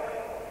war.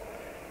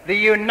 The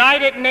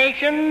United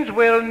Nations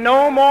will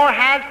no more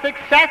have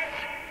success.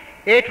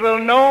 It will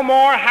no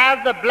more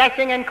have the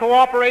blessing and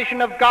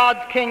cooperation of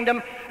God's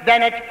kingdom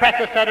than its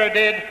predecessor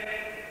did,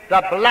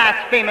 the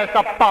blasphemous,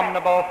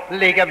 abominable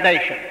League of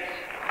Nations.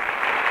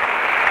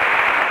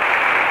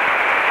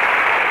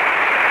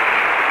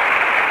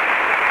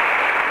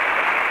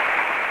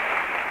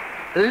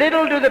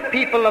 Little do the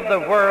people of the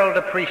world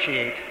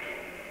appreciate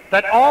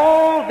that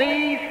all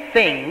these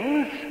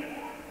things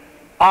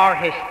are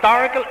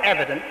historical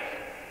evidence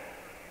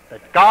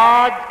that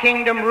God's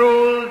kingdom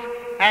rules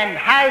and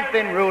has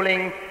been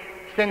ruling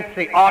since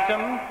the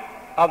autumn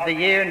of the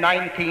year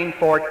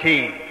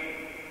 1914.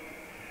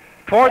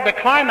 Toward the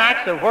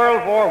climax of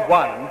World War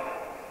I,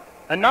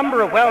 a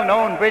number of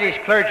well-known British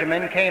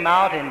clergymen came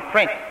out in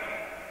print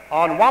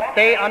on what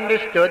they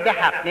understood the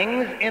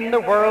happenings in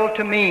the world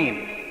to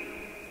mean.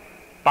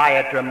 By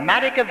a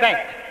dramatic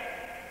event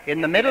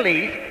in the Middle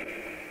East,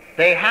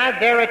 they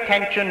had their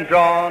attention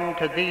drawn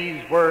to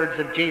these words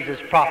of Jesus'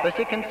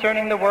 prophecy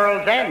concerning the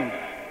world's end,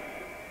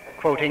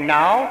 quoting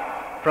now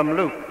from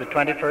Luke, the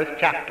 21st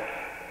chapter.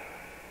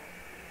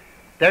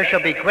 There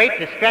shall be great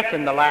distress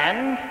in the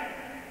land,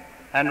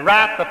 and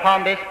wrath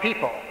upon this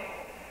people,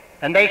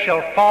 and they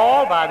shall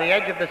fall by the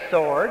edge of the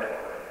sword,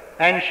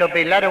 and shall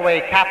be led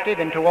away captive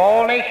into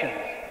all nations,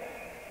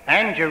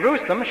 and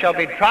Jerusalem shall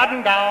be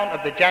trodden down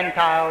of the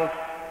Gentiles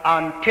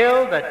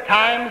until the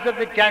times of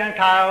the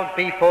Gentiles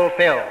be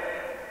fulfilled.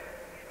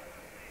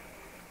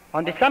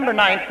 On December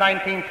 9th,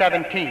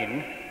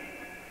 1917,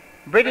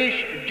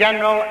 British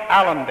General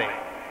Allenby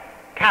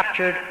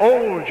captured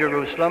Old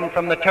Jerusalem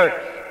from the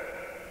Turks.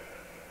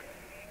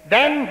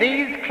 Then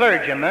these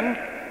clergymen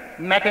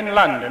met in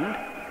London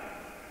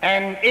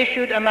and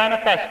issued a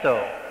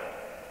manifesto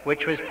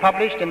which was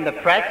published in the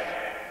press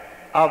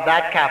of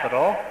that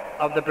capital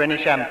of the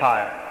British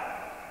Empire.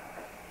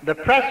 The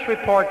press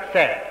report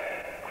said,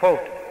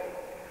 quote,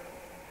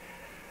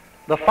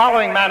 The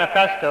following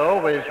manifesto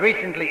was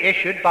recently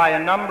issued by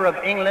a number of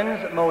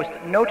England's most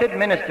noted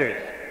ministers.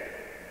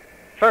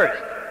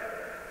 First,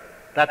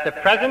 that the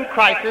present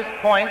crisis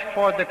points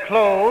toward the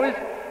close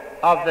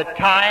of the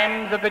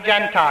times of the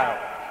Gentiles.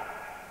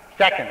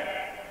 Second,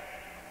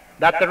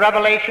 that the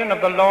revelation of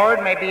the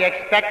Lord may be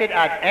expected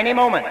at any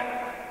moment,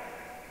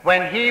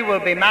 when he will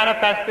be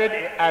manifested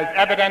as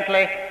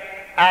evidently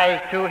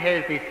as to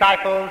his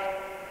disciples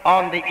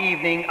on the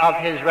evening of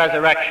his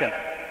resurrection.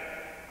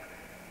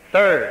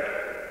 Third,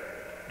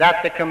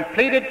 that the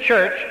completed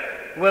church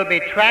will be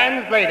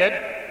translated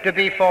to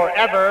be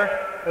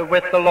forever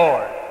with the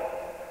Lord.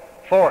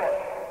 Fourth,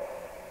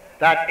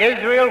 that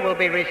Israel will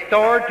be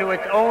restored to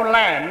its own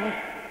land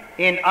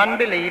in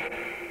unbelief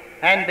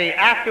and be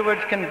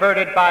afterwards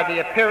converted by the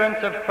appearance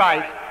of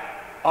Christ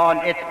on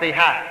its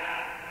behalf.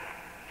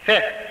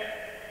 Fifth,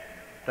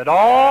 that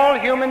all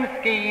human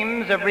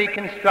schemes of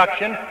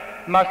reconstruction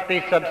must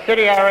be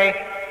subsidiary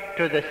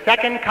to the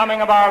second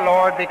coming of our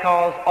Lord,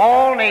 because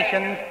all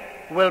nations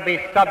will be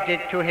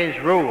subject to his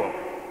rule.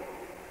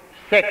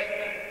 Sixth,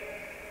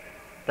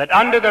 that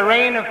under the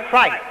reign of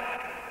Christ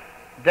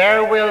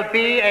there will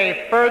be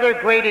a further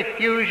great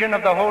effusion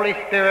of the Holy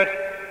Spirit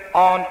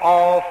on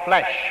all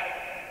flesh.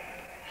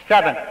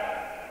 Seventh,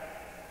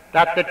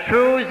 that the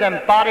truths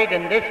embodied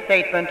in this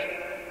statement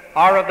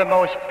are of the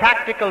most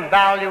practical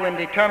value in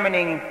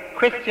determining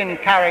Christian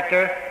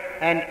character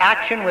and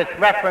action with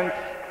reference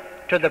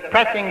to the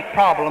pressing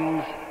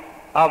problems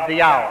of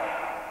the hour.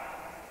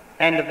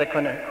 End of the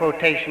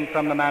quotation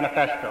from the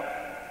manifesto.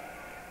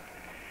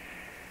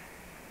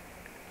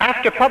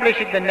 After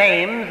publishing the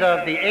names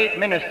of the 8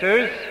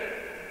 ministers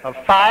of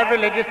 5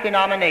 religious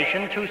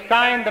denominations who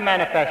signed the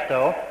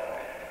manifesto,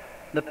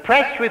 the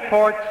press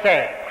report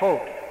said,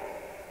 quote,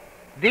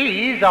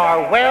 "These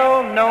are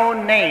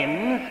well-known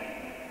names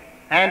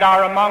and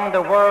are among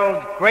the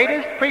world's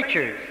greatest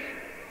preachers.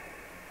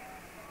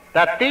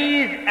 That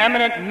these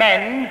eminent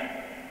men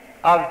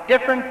of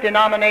different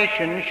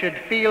denominations should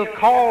feel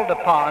called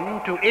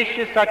upon to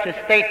issue such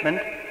a statement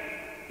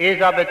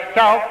is of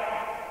itself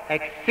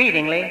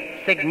exceedingly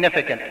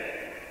significant."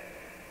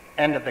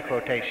 End of the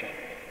quotation.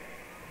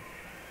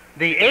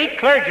 The 8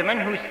 clergymen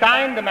who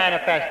signed the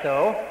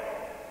manifesto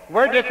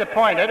were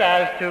disappointed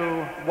as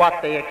to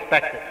what they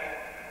expected.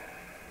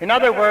 In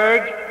other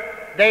words,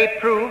 they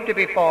proved to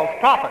be false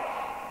prophets.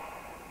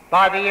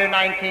 By the year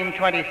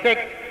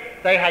 1926,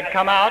 they had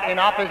come out in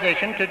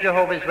opposition to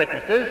Jehovah's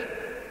Witnesses,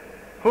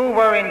 who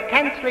were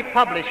intensely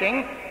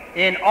publishing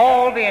in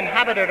all the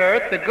inhabited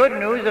earth the good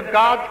news of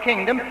God's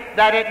kingdom,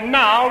 that it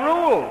now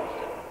rules.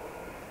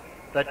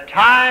 The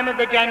time of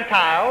the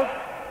Gentiles,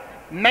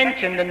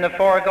 mentioned in the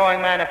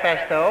foregoing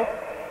manifesto,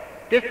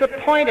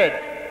 disappointed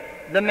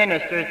the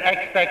minister's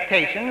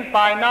expectations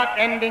by not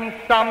ending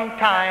some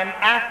time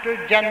after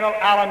General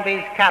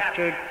Allenby's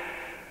captured,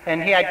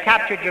 and he had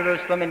captured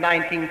Jerusalem in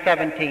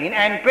 1917,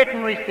 and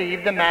Britain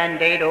received the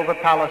mandate over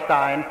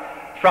Palestine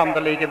from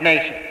the League of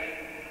Nations.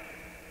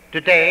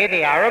 Today,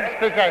 the Arabs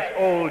possess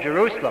Old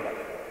Jerusalem,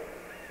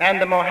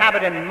 and the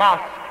Mohammedan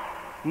mosque,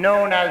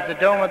 known as the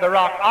Dome of the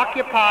Rock,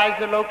 occupies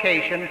the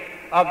location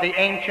of the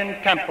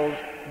ancient temples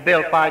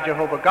built by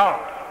Jehovah God.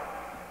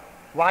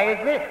 Why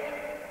is this?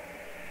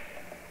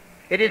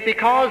 It is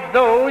because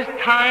those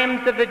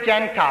times of the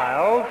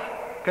Gentiles,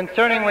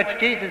 concerning which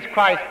Jesus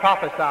Christ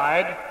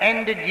prophesied,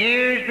 ended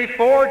years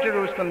before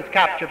Jerusalem's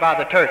capture by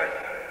the Turks.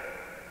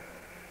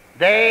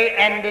 They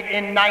ended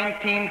in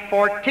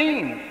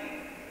 1914,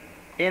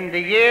 in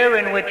the year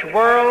in which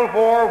World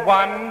War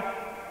I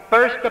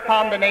burst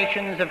upon the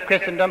nations of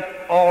Christendom,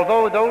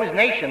 although those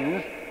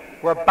nations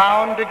were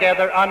bound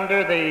together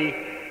under the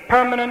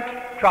permanent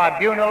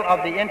tribunal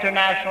of the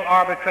international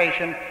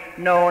arbitration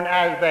known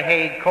as the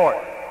Hague Court.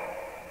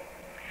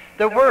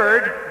 The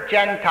word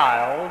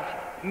Gentiles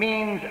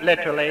means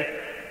literally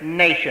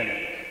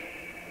nations.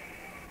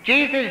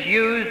 Jesus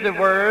used the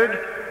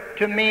word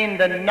to mean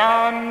the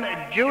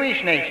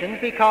non-Jewish nations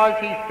because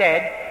he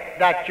said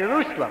that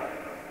Jerusalem,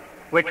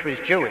 which was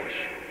Jewish,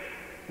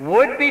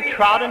 would be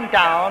trodden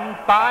down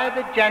by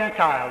the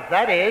Gentiles,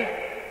 that is,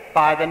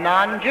 by the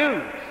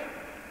non-Jews.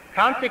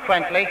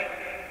 Consequently,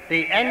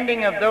 the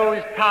ending of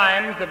those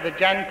times of the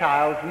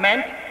Gentiles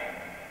meant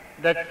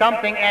that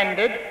something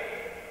ended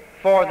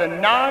for the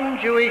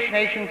non-Jewish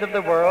nations of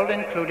the world,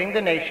 including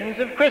the nations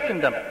of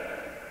Christendom.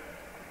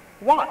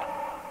 What?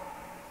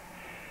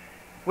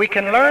 We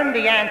can learn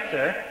the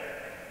answer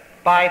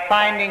by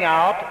finding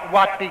out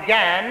what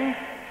began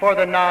for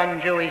the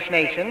non-Jewish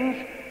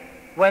nations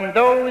when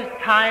those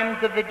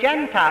times of the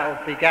Gentiles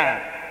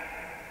began.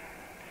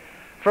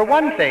 For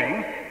one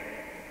thing,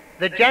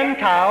 the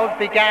Gentiles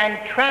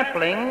began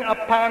trampling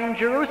upon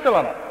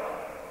Jerusalem.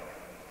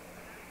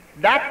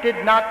 That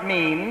did not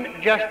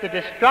mean just the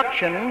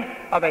destruction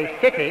of a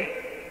city,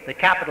 the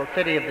capital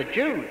city of the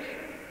Jews.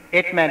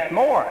 It meant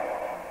more.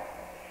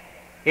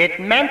 It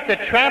meant the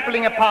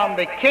trampling upon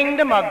the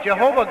kingdom of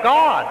Jehovah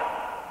God.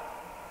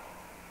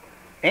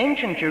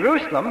 Ancient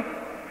Jerusalem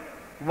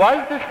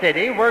was the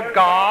city where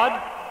God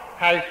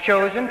has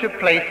chosen to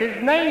place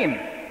his name.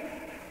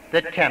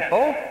 The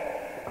temple,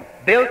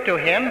 built to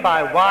him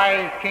by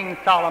wise King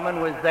Solomon,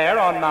 was there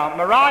on Mount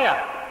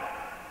Moriah.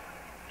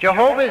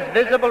 Jehovah's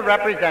visible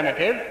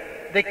representative,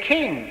 the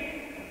king,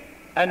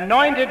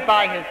 anointed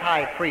by his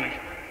high priest,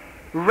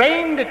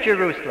 reigned at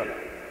Jerusalem,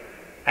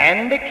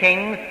 and the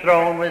king's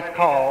throne was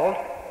called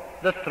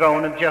the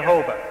throne of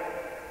Jehovah.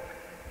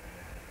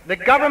 The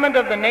government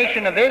of the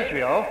nation of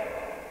Israel,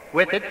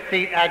 with its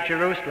seat at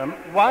Jerusalem,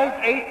 was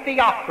a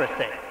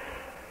theocracy.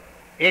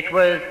 It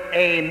was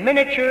a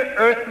miniature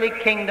earthly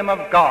kingdom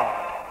of God.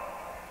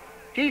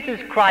 Jesus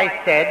Christ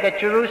said that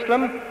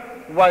Jerusalem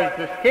was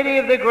the city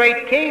of the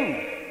great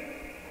king.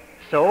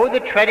 So the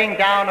treading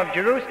down of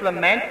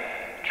Jerusalem meant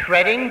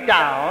treading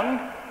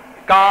down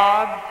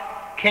God's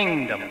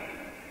kingdom.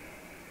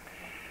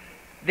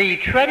 The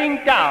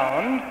treading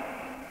down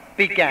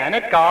began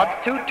at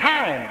God's due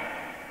time.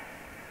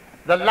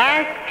 The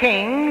last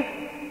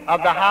king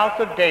of the house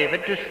of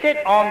David to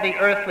sit on the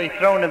earthly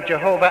throne of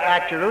Jehovah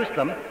at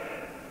Jerusalem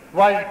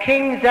was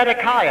King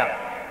Zedekiah.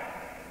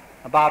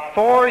 About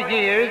 4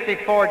 years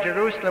before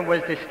Jerusalem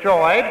was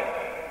destroyed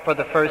for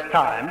the first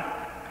time,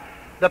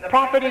 the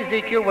prophet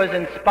Ezekiel was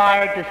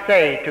inspired to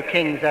say to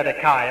King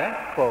Zedekiah,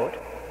 quote,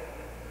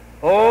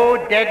 "O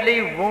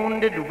deadly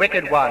wounded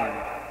wicked one,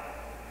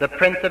 the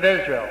Prince of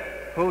Israel,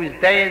 whose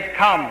day is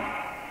come,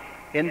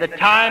 in the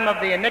time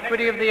of the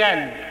iniquity of the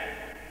end,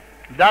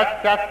 thus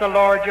saith the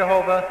Lord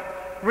Jehovah,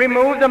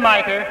 remove the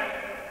mitre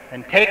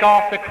and take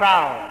off the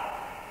crown.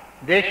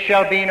 This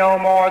shall be no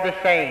more the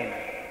same.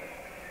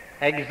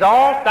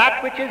 Exalt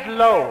that which is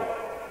low,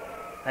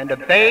 and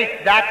abase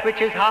that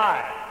which is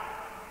high.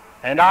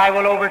 And I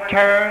will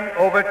overturn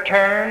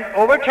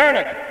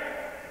it.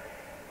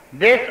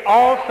 This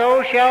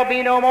also shall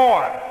be no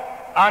more,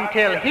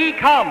 until he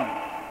come,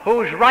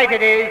 whose right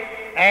it is,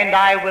 and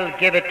I will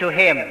give it to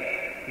him."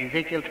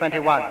 Ezekiel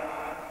 21.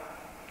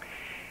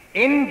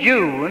 In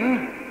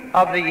June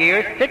of the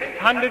year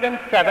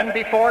 607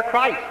 before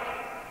Christ,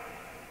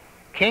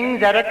 King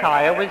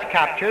Zedekiah was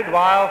captured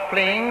while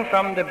fleeing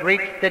from the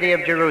breached city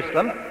of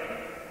Jerusalem,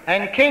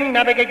 and King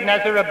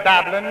Nebuchadnezzar of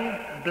Babylon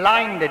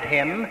blinded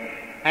him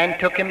and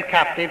took him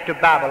captive to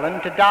Babylon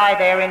to die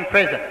there in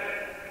prison.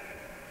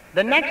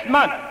 The next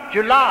month,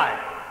 July,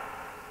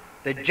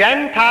 the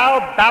Gentile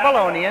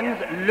Babylonians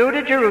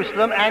looted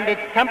Jerusalem and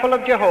its temple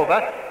of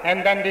Jehovah,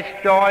 and then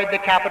destroyed the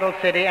capital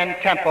city and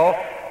temple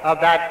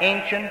of that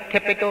ancient,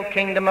 typical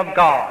kingdom of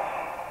God.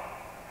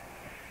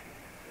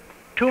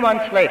 2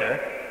 months later,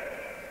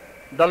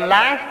 the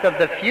last of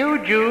the few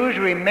Jews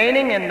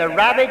remaining in the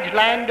ravaged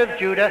land of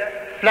Judah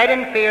fled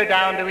in fear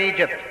down to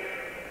Egypt,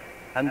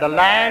 and the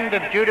land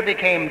of Judah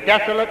became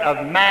desolate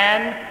of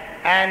man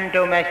and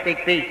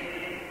domestic beast.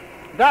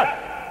 Thus,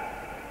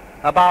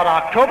 about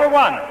October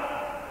 1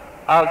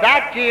 of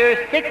that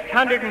year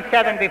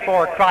 607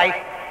 before Christ,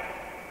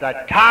 the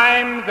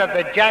times of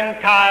the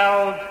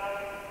Gentiles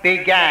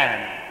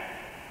began.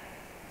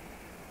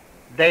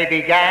 They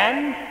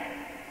began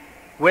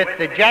with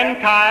the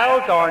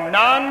Gentiles, or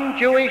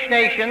non-Jewish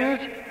nations,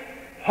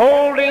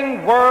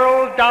 holding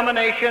world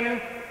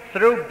domination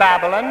through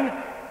Babylon,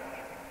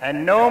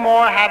 and no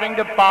more having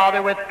to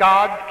bother with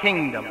God's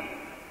kingdom,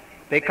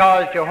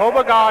 because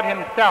Jehovah God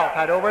himself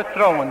had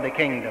overthrown the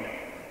kingdom.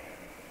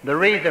 The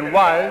reason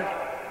was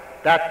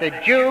that the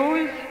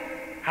Jews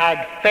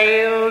had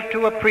failed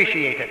to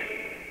appreciate it.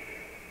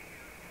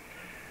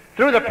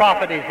 Through the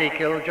prophet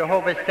Ezekiel,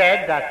 Jehovah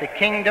said that the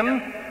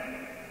kingdom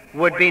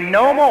would be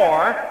no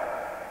more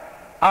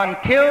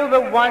until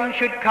the one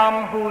should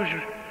come who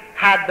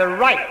had the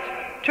right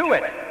to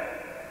it,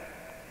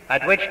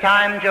 at which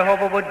time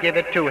Jehovah would give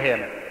it to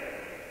him.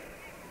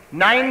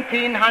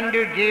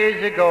 1900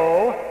 years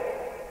ago,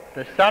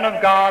 the Son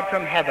of God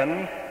from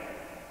heaven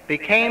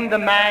became the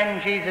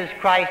man Jesus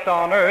Christ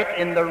on earth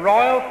in the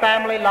royal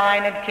family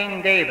line of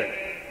King David.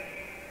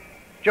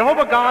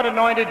 Jehovah God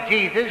anointed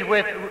Jesus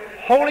with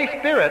Holy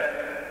Spirit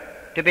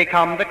to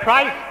become the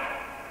Christ.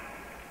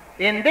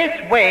 In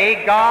this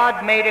way,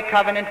 God made a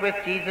covenant with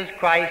Jesus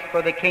Christ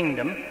for the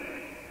kingdom,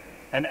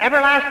 an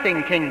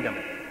everlasting kingdom.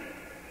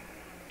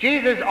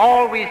 Jesus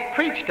always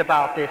preached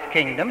about this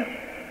kingdom,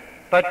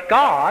 but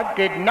God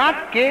did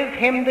not give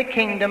him the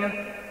kingdom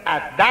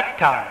at that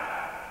time.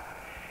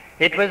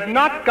 It was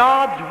not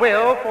God's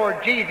will for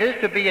Jesus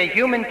to be a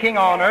human king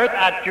on earth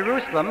at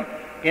Jerusalem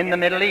in the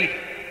Middle East.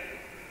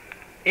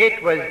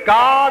 It was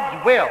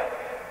God's will,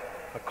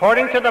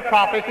 according to the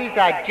prophecies,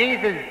 that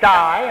Jesus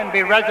die and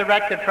be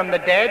resurrected from the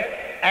dead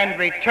and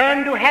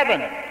return to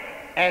heaven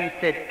and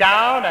sit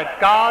down at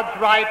God's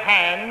right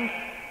hand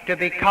to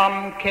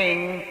become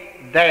king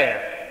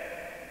there.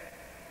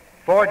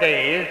 4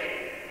 days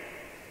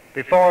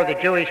before the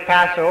Jewish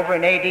Passover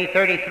in A.D.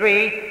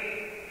 33,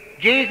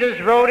 Jesus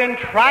rode in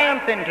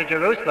triumph into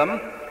Jerusalem.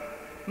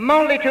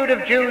 Multitude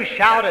of Jews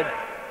shouted,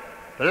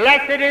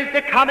 "Blessed is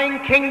the coming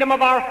kingdom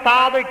of our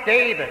father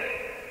David.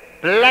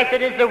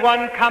 Blessed is the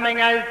one coming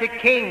as the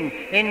king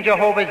in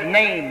Jehovah's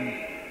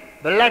name.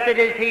 Blessed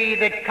is he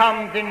that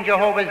comes in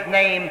Jehovah's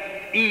name,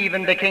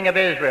 even the King of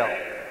Israel."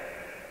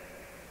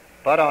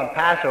 But on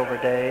Passover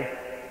day,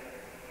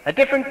 a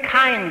different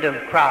kind of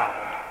crowd,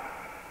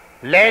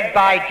 led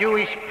by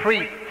Jewish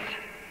priests,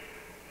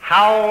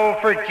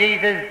 howled for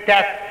Jesus'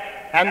 death,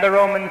 and the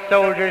Roman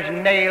soldiers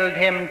nailed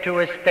him to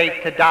a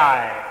stake to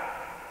die,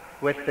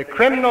 with the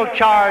criminal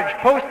charge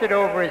posted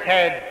over his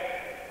head,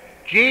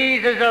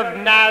 Jesus of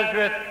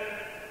Nazareth,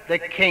 the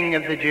King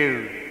of the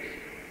Jews.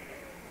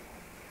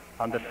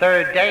 On the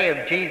third day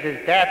of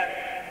Jesus' death,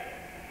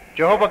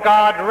 Jehovah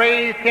God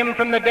raised him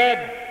from the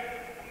dead.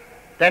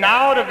 Then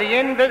out of the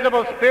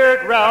invisible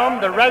spirit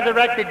realm, the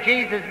resurrected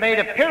Jesus made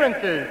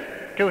appearances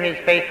to his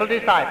faithful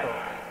disciples.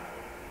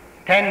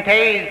 10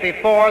 days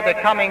before the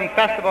coming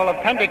festival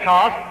of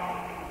Pentecost,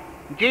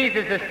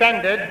 Jesus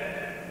ascended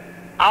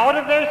out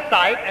of their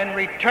sight and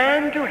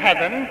returned to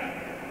heaven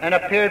and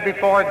appeared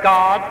before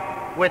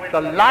God with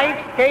the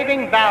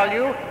life-saving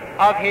value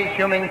of his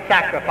human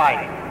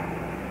sacrifice.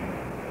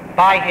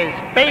 By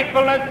his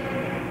faithfulness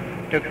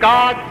to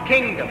God's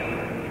kingdom,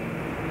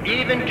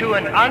 even to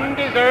an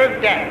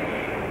undeserved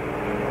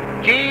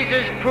death,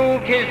 Jesus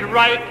proved his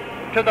right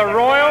to the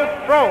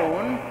royal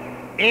throne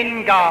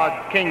in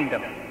God's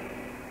kingdom.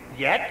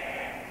 Yet,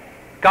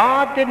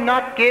 God did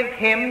not give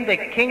him the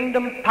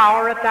kingdom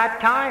power at that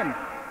time.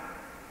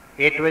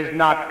 It was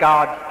not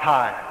God's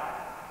time.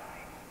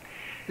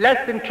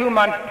 Less than 2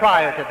 months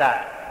prior to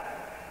that,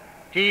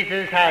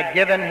 Jesus had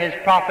given his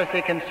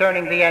prophecy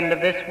concerning the end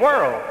of this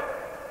world.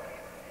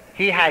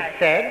 He had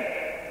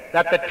said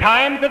that the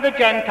times of the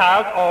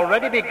Gentiles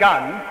already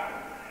begun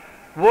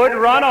would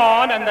run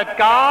on, and that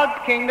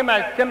God's kingdom,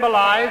 as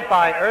symbolized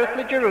by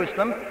earthly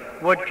Jerusalem,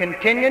 would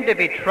continue to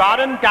be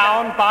trodden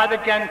down by the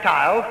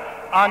Gentiles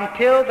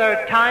until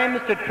their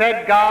times to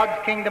tread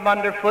God's kingdom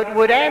underfoot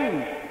would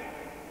end.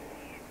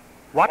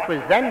 What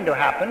was then to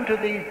happen to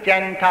these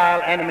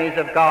Gentile enemies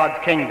of God's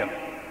kingdom?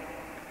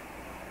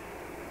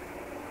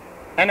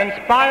 An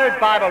inspired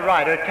Bible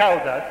writer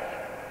tells us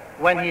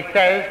when he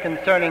says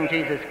concerning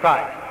Jesus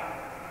Christ,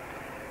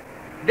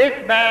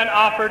 "This man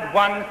offered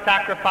one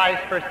sacrifice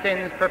for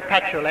sins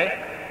perpetually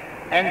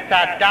and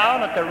sat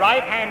down at the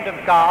right hand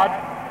of God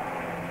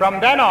from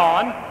then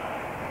on,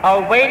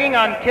 awaiting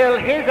until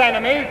his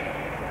enemies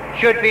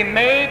should be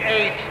made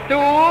a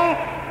stool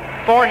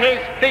for his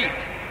feet."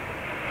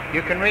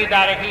 You can read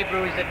that in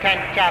Hebrews, the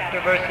 10th chapter,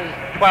 verses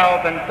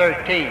 12 and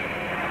 13.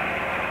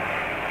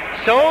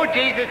 So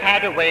Jesus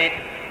had to wait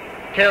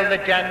till the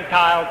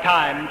Gentile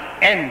times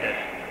ended.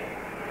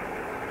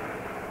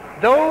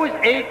 Those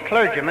 8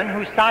 clergymen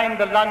who signed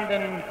the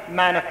London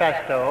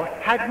Manifesto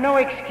had no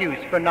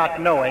excuse for not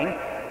knowing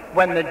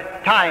when the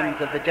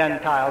times of the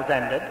Gentiles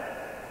ended.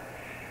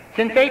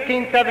 Since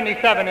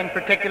 1877 in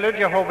particular,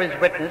 Jehovah's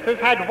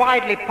Witnesses had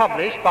widely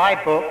published by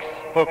books,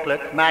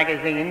 booklets,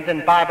 magazines,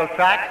 and Bible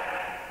tracts,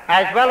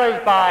 as well as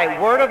by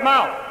word of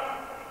mouth,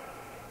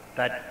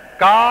 that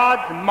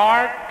God's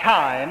marked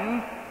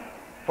time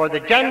for the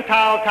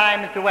Gentile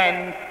times to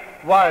end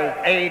was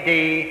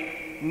A.D.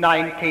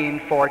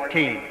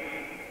 1914,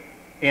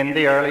 in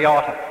the early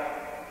autumn.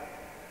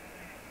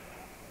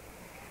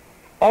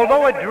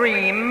 Although a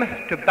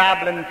dream to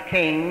Babylon's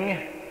king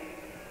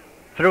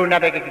through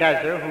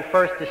Nebuchadnezzar, who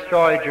first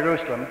destroyed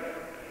Jerusalem,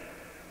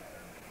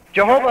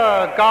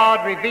 Jehovah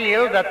God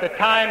revealed that the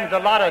times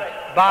allotted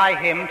by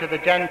him to the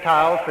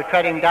Gentiles for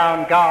treading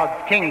down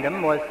God's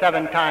kingdom was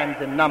 7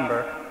 times in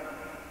number.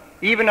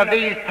 Even of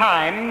these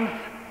times,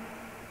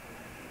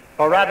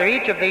 or rather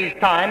each of these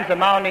times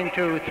amounting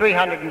to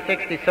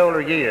 360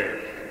 solar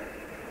years.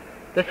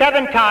 The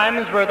 7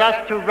 times were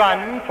thus to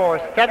run for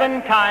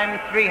 7 times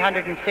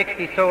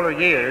 360 solar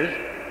years,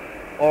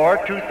 or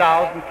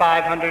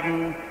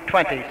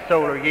 2,520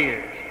 solar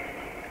years.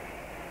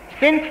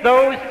 Since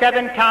those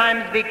 7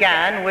 times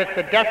began with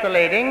the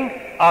desolating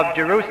of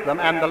Jerusalem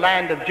and the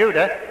land of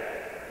Judah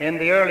in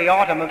the early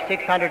autumn of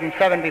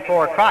 607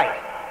 before Christ,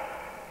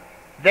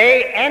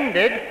 they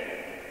ended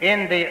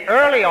in the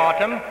early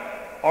autumn,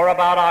 or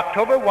about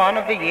October 1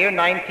 of the year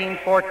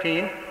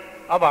 1914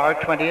 of our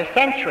 20th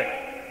century.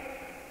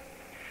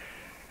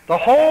 The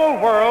whole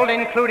world,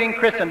 including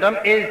Christendom,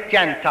 is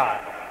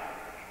Gentile.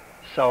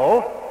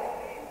 So,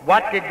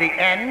 what did the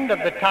end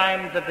of the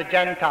times of the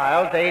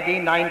Gentiles, A.D.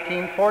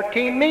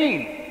 1914,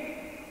 mean?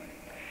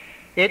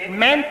 It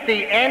meant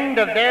the end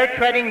of their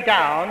treading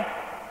down,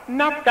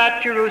 not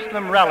that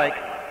Jerusalem relic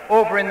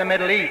over in the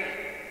Middle East,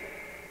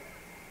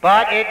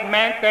 but it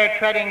meant their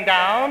treading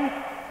down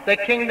the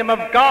kingdom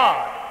of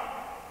God.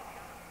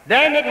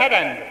 Then it had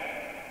ended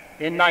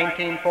in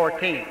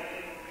 1914.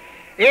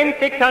 In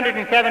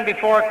 607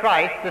 before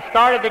Christ, the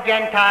start of the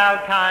Gentile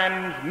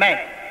times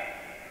meant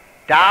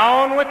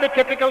down with the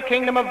typical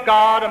kingdom of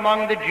God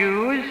among the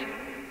Jews,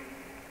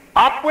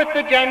 up with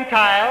the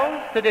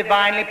Gentiles to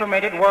divinely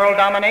permitted world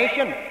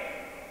domination.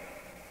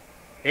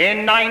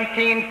 In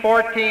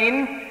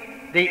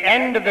 1914, the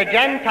end of the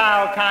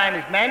Gentile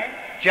times meant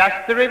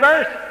just the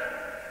reverse.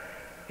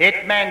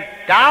 It meant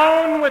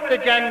down with the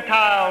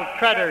Gentile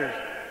treaders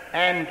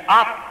and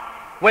up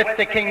with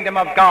the kingdom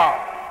of God.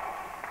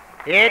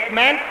 It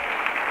meant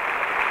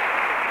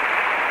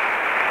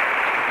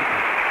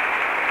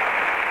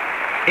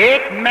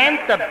It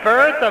meant the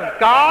birth of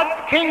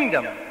God's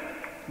kingdom,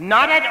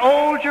 not at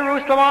old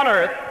Jerusalem on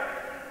earth,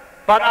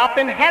 but up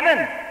in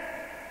heaven,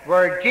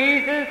 where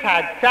Jesus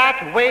had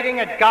sat waiting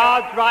at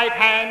God's right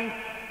hand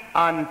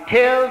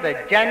until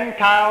the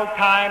Gentile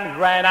times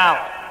ran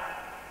out.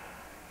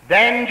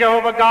 Then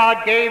Jehovah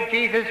God gave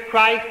Jesus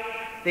Christ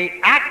the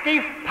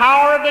active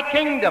power of the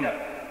kingdom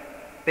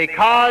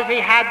because he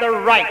had the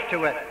right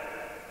to it.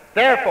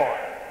 Therefore,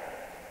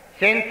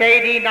 since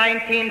AD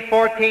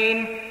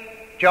 1914,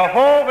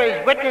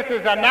 Jehovah's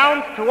Witnesses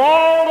announced to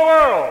all the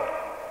world,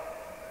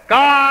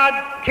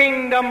 God's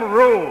kingdom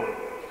rules.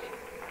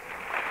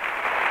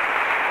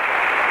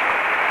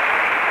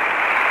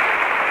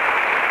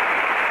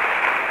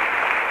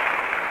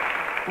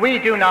 We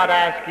do not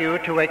ask you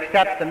to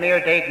accept the mere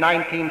date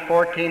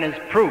 1914 as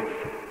proof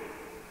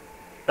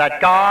that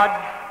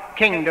God's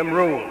kingdom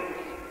rules.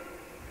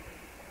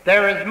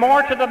 There is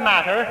more to the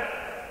matter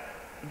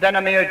than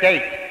a mere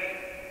date.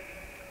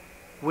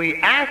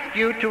 We ask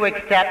you to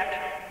accept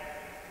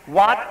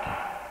what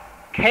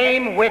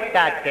came with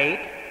that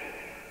date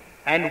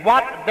and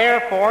what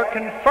therefore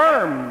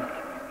confirms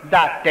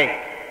that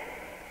date.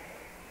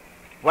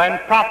 When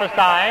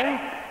prophesying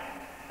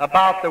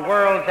about the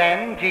world's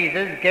end,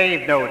 Jesus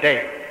gave no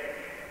date.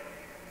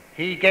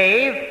 He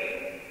gave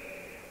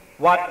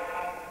what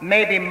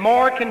may be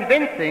more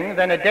convincing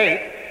than a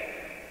date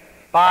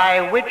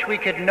by which we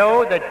could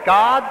know that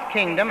God's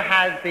kingdom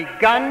has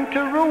begun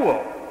to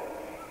rule.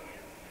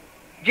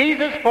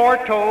 Jesus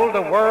foretold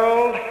the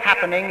world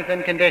happenings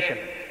and conditions.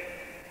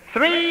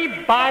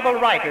 3 Bible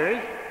writers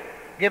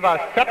give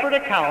us separate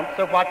accounts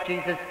of what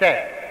Jesus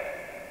said.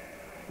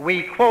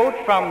 We quote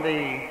from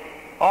the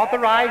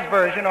Authorized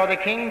Version, or the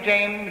King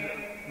James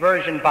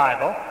Version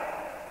Bible,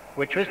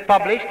 which was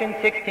published in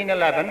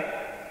 1611,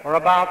 or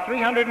about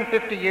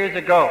 350 years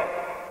ago.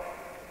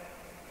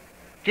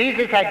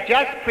 Jesus had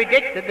just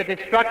predicted the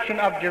destruction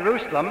of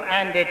Jerusalem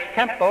and its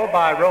temple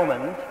by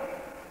Romans,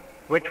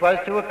 which was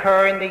to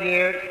occur in the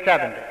year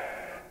 70.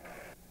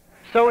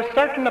 So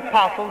certain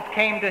apostles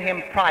came to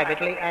him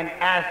privately and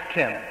asked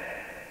him,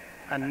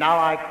 and now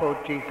I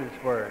quote Jesus'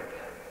 words,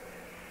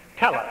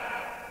 "Tell us,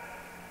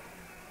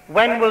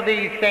 when will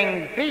these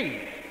things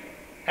be,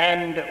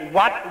 and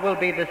what will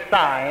be the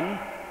sign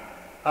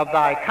of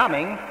thy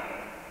coming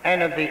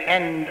and of the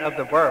end of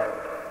the world?"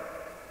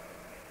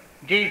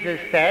 Jesus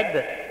said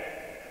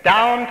that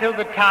down till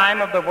the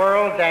time of the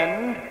world's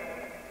end,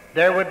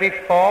 there would be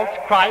false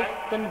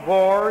Christs and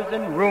wars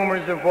and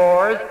rumors of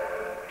wars,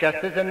 just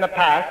as in the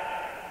past.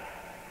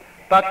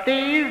 But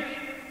these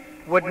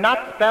would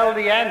not spell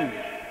the end.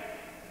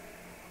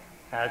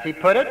 As he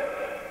put it,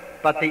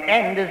 but the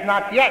end is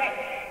not yet.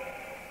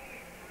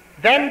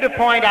 Then to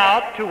point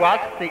out to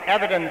us the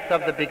evidence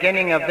of the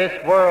beginning of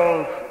this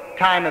world's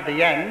time of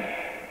the end,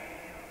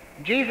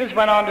 Jesus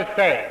went on to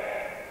say,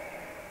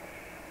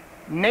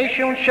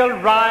 "Nation shall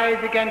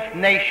rise against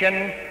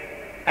nation,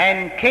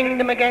 and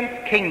kingdom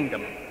against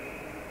kingdom,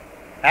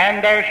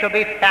 and there shall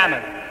be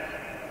famines,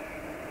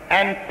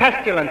 and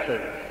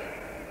pestilences,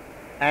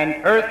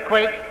 and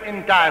earthquakes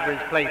in divers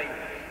places.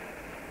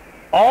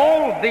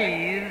 All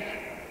these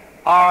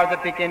are the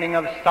beginning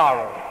of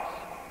sorrows."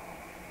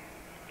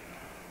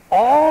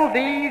 All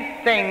these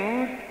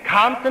things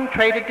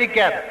concentrated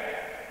together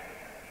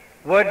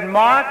would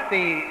mark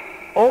the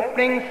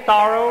opening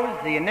sorrows,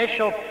 the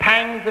initial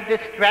pangs of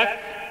distress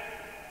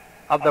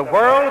of the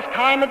world's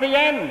time of the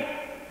end.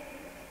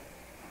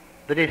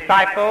 The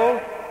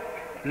disciple,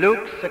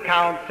 Luke's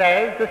account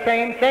says the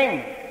same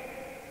thing.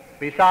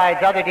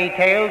 Besides other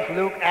details,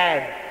 Luke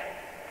adds,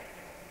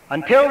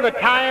 "Until the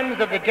times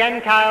of the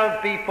Gentiles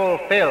be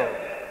fulfilled,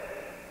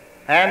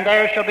 and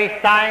there shall be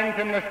signs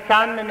in the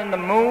sun and in the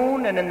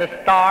moon and in the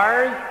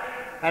stars,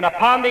 and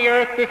upon the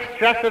earth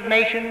distress of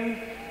nations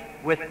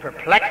with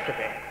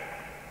perplexity.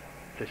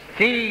 The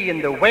sea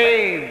and the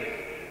waves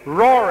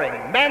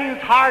roaring,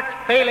 men's hearts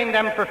failing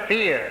them for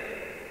fear,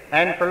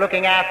 and for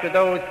looking after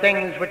those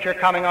things which are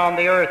coming on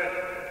the earth.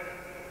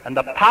 And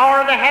the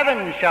power of the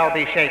heavens shall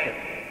be shaken."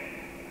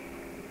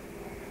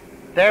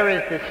 There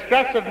is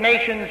distress of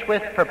nations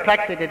with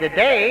perplexity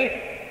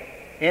today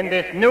in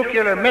this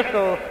nuclear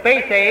missile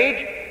space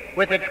age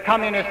with its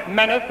communist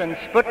menace and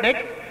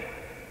Sputniks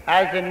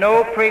as in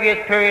no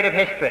previous period of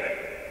history.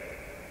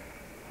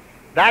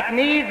 That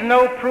needs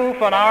no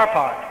proof on our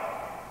part.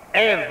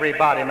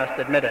 Everybody must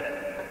admit it.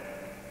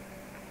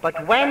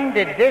 But when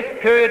did this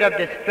period of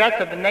distress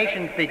of the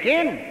nations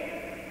begin?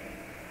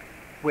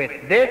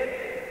 With this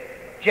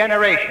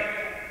generation.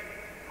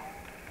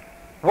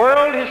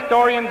 World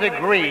historians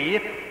agree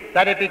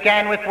that it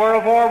began with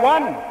World War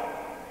I.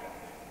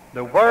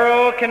 The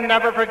world can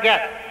never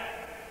forget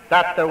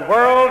that the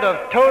world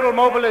of total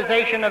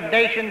mobilization of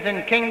nations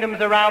and kingdoms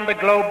around the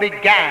globe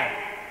began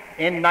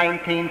in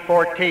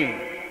 1914.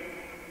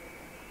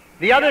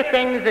 The other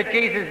things that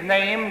Jesus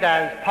named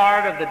as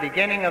part of the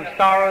beginning of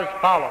sorrows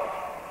followed.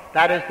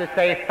 That is to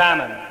say,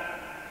 famine,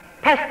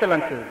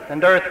 pestilences,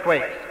 and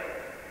earthquakes.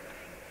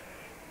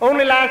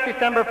 Only last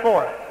December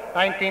 4th,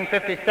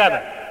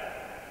 1957,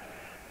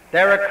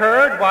 there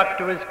occurred what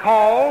was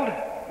called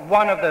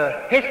one of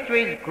the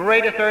history's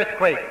greatest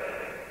earthquakes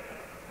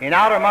in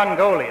outer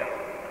Mongolia.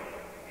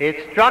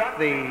 It struck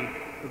the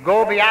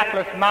Gobi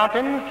Atlas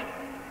Mountains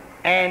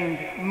and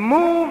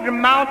moved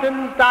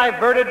mountains,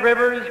 diverted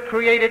rivers,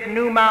 created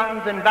new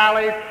mountains and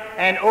valleys,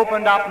 and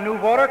opened up new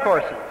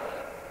watercourses.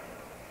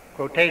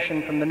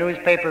 Quotation from the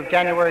newspaper of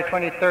January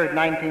 23rd,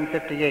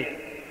 1958.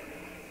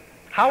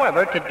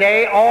 However,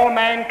 today all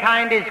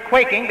mankind is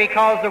quaking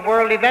because of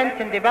world events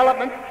and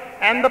developments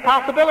and the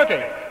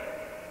possibilities.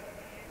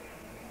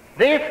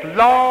 This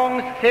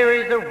long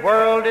series of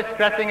world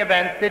distressing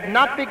events did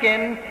not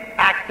begin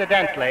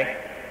accidentally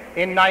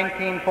in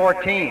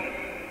 1914.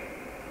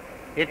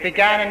 It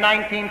began in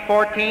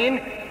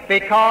 1914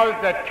 because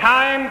the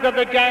times of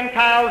the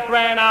Gentiles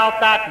ran out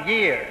that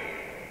year.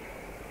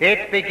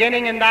 Its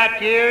beginning in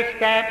that year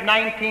stamped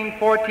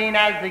 1914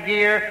 as the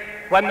year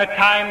when the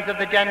times of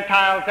the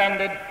Gentiles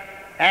ended,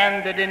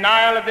 and the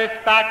denial of this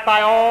fact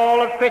by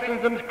all of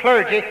Christendom's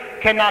clergy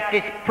cannot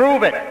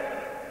disprove it.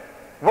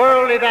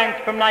 World events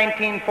from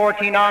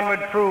 1914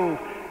 onward prove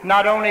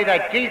not only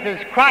that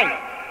Jesus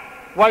Christ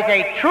was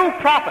a true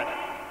prophet,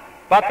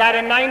 but that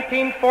in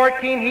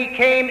 1914 he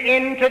came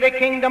into the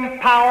kingdom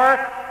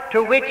power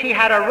to which he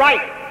had a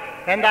right,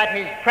 and that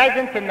his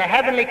presence in the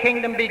heavenly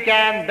kingdom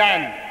began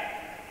then.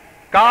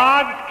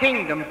 God's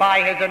kingdom,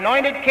 by his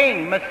anointed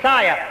king,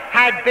 Messiah,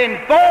 had been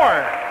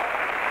born.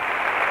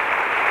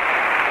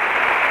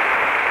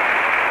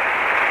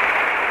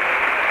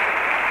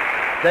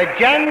 The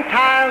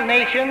Gentile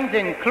nations,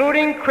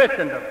 including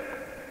Christendom,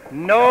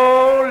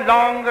 no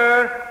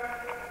longer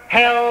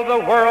held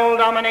the world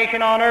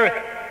domination on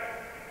earth.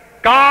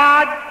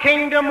 God's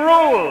kingdom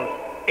ruled.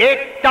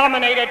 It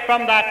dominated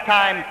from that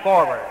time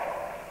forward.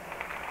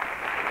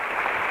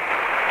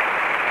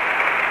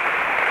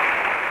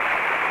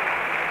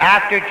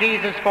 After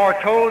Jesus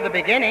foretold the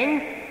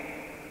beginning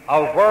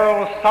of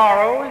world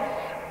sorrows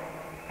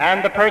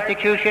and the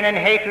persecution and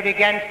hatred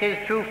against his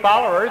true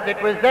followers,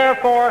 it was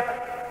therefore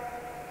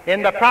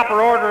in the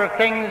proper order of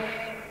things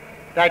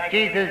that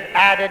Jesus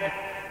added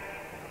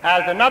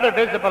as another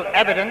visible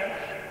evidence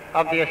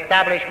of the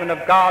establishment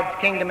of God's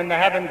kingdom in the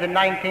heavens in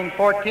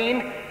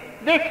 1914,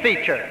 this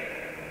feature.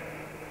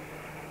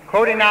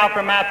 Quoting now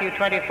from Matthew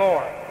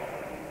 24.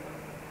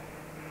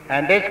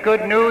 And this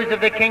good news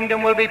of the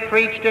kingdom will be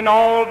preached in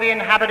all the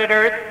inhabited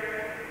earth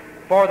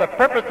for the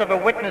purpose of a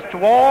witness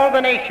to all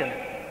the nations,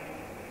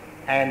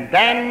 and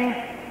then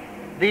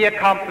the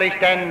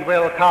accomplished end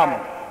will come.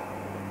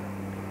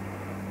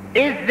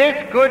 Is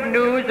this good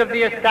news of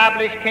the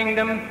established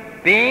kingdom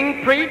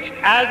being preached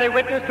as a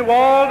witness to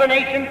all the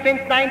nations since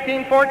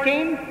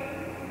 1914?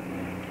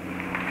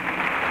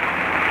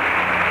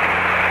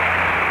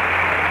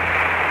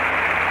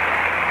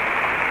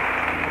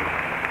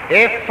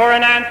 If for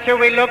an answer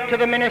we look to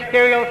the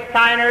ministerial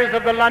signers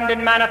of the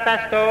London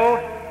Manifesto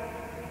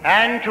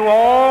and to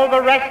all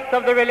the rest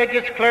of the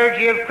religious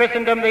clergy of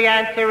Christendom, the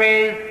answer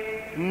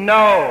is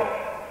no.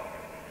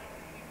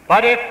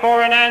 But if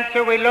for an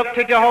answer we look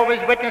to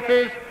Jehovah's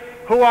Witnesses,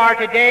 who are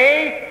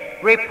today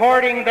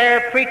reporting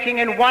their preaching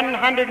in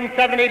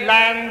 170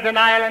 lands and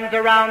islands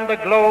around the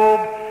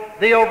globe,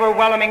 the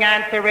overwhelming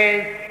answer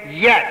is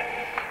yes.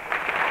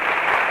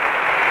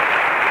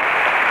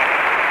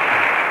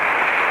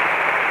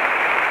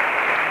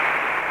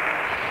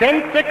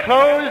 Since the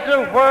close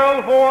of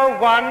World War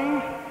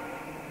I,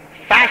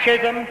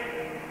 fascism,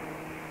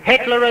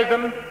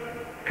 Hitlerism,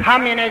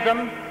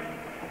 communism,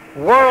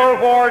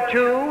 World War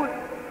II,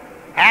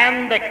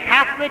 and the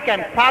Catholic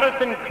and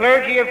Protestant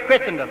clergy of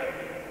Christendom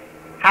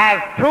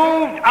have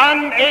proved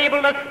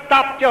unable to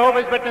stop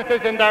Jehovah's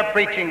Witnesses in their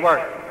preaching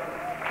work.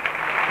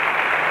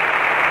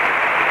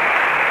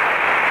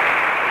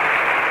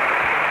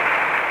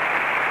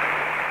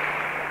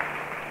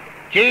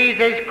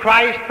 Jesus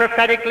Christ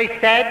prophetically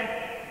said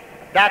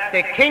that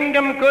the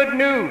kingdom good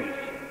news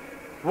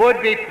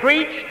would be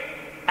preached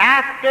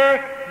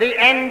after the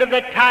end of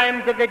the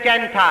times of the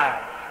Gentiles.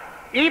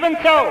 Even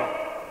so,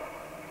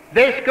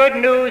 this good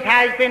news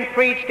has been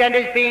preached and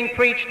is being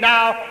preached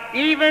now,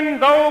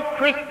 even though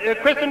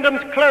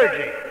Christendom's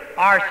clergy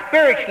are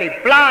spiritually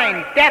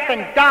blind, deaf,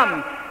 and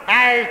dumb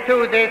as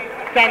to this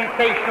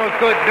sensational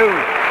good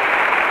news.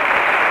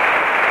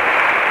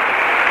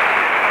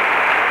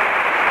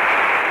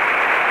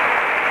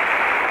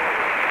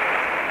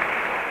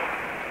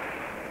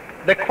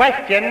 The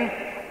question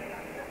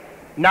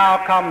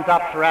now comes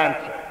up for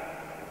answer.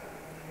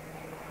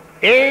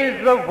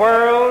 Is the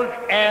world's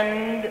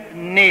end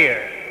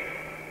near?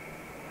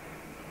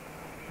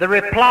 The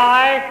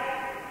reply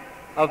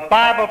of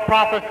Bible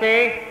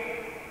prophecy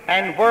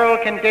and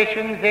world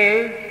conditions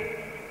is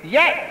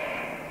yes.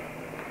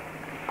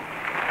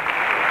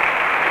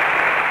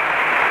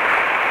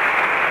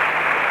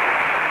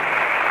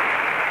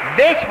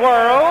 This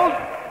world,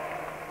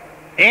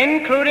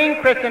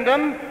 including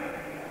Christendom,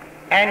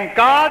 and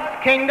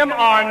God's kingdom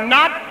are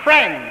not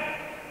friends.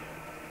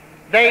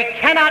 They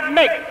cannot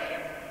mix.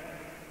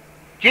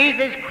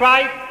 Jesus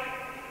Christ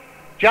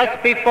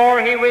just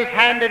before he was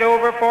handed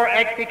over for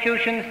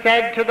execution,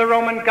 said to the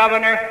Roman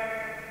governor,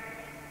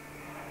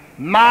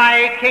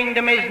 "My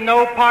kingdom is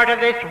no part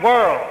of this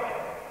world."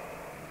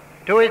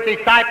 To his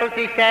disciples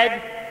he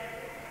said,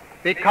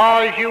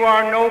 "Because you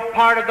are no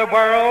part of the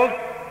world,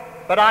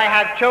 but I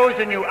have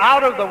chosen you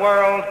out of the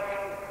world,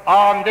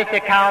 on this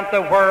account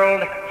the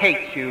world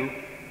hates you."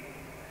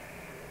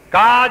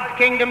 God's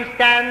kingdom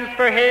stands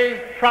for his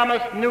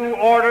promised new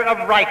order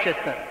of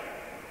righteousness.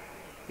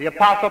 The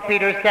Apostle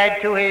Peter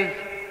said to his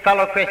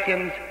fellow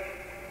Christians,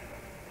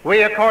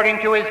 "We, according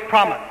to his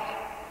promise,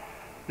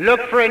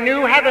 look for a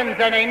new heavens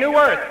and a new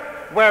earth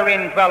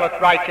wherein dwelleth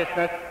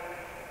righteousness."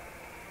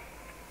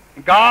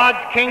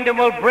 God's kingdom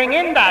will bring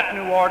in that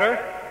new order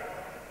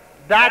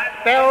that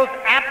spells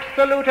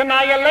absolute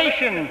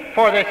annihilation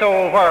for this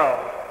old world.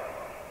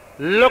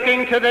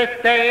 Looking to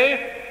this day,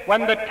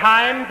 when the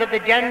times of the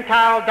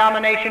Gentile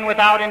domination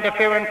without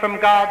interference from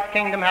God's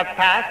kingdom have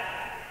passed,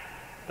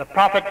 the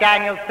prophet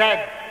Daniel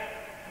said,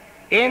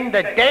 "In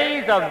the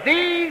days of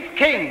these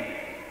kings,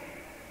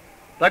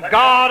 the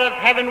God of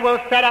heaven will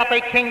set up a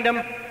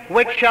kingdom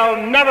which shall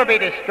never be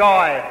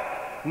destroyed,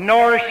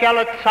 nor shall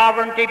its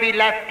sovereignty be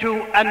left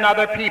to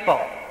another people.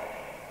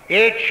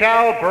 It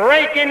shall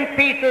break in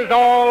pieces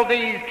all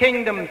these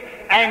kingdoms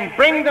and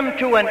bring them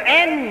to an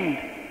end,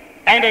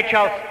 and it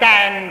shall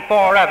stand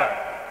forever."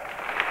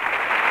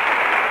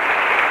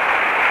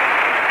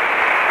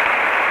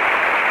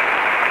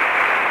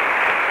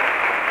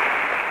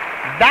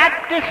 That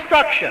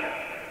destruction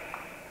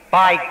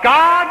by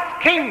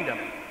God's kingdom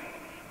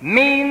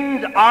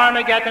means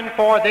Armageddon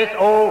for this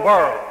old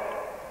world.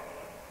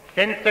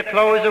 Since the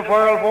close of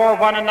World War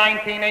I in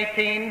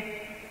 1918,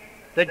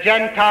 the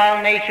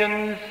Gentile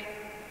nations,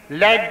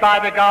 led by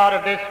the god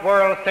of this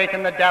world,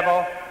 Satan the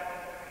devil,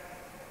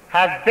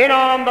 have been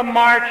on the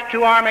march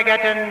to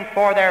Armageddon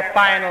for their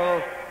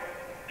final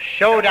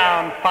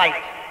showdown fight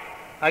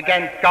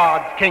against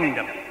God's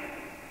kingdom.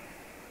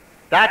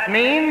 That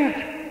means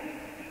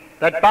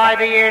that by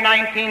the year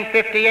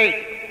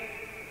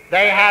 1958,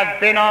 they have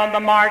been on the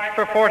march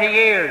for 40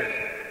 years,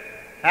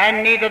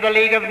 and neither the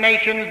League of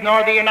Nations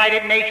nor the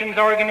United Nations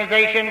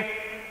organization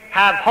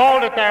have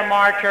halted their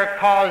march or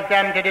caused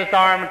them to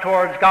disarm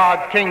towards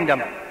God's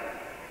kingdom.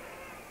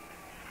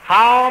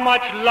 How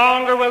much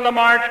longer will the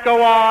march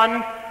go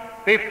on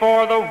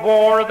before the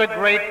war of the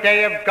great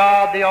day of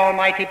God the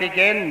Almighty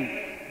begins?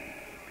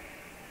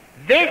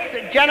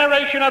 This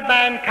generation of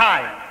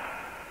mankind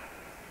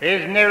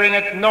is nearing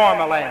its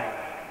normal end.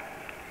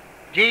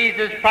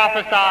 Jesus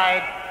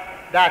prophesied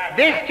that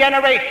this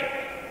generation,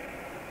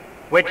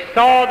 which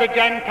saw the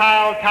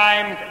Gentile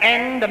times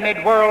end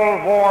amid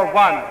World War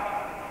I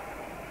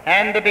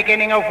and the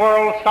beginning of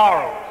world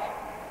sorrows,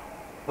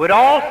 would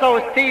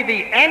also see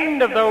the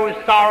end of those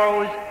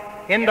sorrows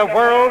in the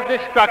world's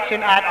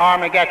destruction at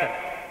Armageddon.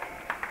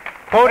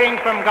 Quoting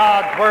from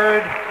God's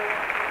Word,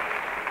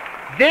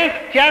 "This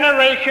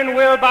generation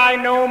will by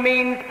no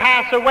means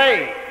pass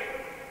away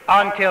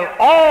until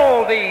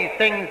all these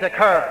things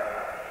occur.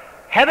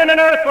 Heaven and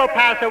earth will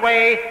pass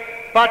away,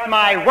 but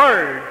my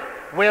words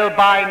will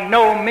by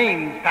no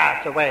means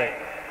pass away."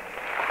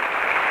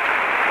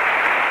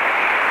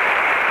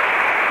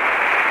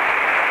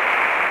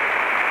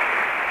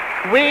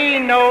 We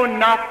know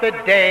not the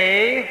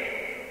day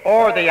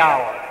or the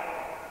hour,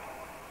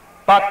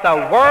 but the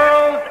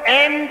world's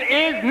end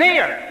is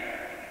near.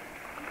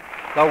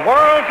 The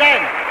world's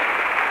end.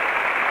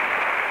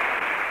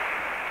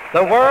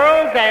 The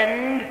world's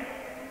end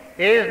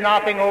is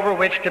nothing over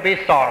which to be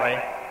sorry.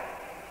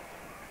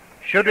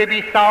 Should we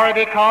be sorry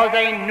because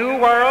a new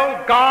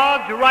world,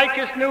 God's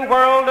righteous new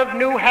world of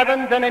new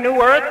heavens and a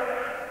new earth,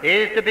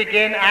 is to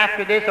begin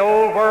after this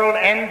old world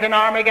ends in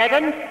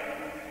Armageddon?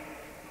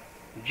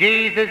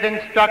 Jesus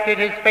instructed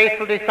his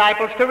faithful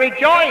disciples to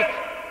rejoice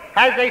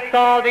as they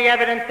saw the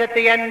evidence at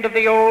the end of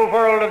the old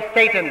world of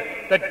Satan,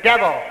 the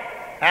devil,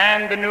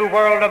 and the new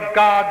world of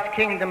God's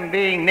kingdom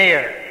being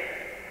near.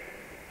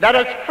 Let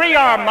us free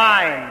our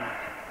minds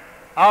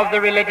of the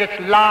religious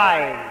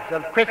lies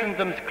of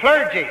Christendom's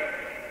clergy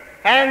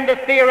and the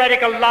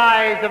theoretical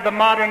lies of the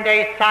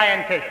modern-day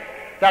scientists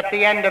that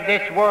the end of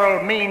this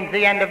world means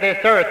the end of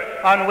this earth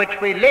on which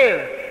we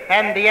live,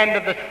 and the end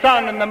of the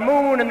sun and the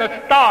moon and the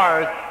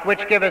stars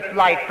which give us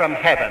light from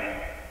heaven.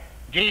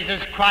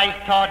 Jesus Christ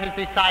taught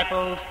his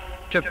disciples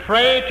to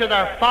pray to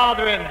their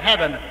Father in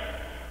heaven,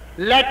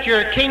 "Let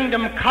your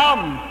kingdom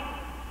come.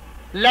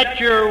 Let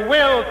your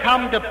will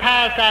come to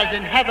pass as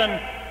in heaven,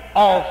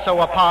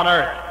 also upon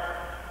earth."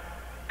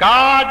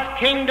 God's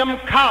kingdom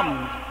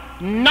comes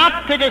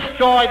not to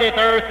destroy this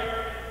earth,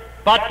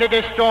 but to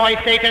destroy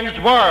Satan's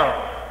world.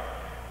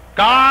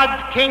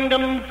 God's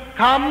kingdom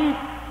comes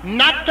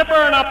not to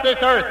burn up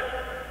this earth,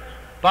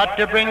 but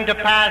to bring to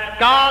pass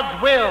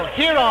God's will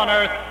here on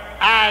earth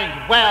as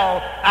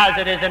well as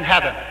it is in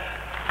heaven.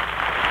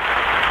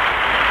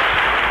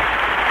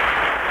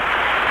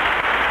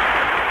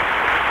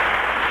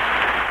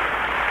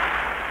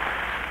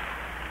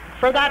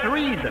 For that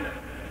reason,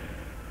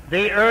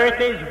 the earth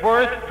is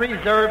worth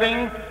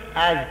preserving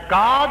as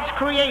God's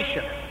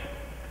creation,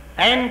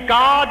 and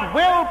God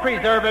will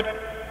preserve it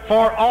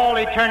for all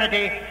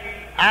eternity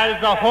as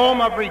the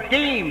home of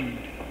redeemed,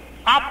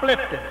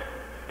 uplifted,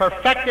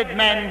 perfected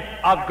men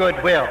of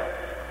goodwill.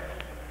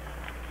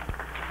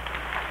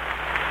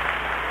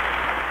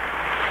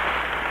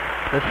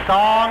 The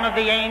song of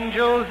the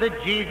angels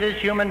at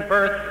Jesus' human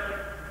birth,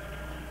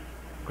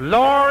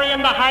 glory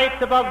in the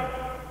heights above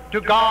to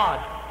God,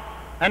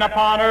 and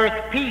upon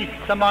earth peace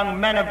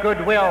among men of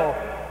goodwill,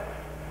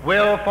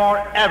 will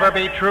forever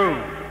be true.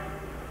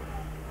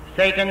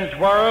 Satan's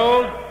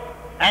world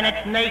and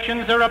its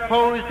nations are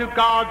opposed to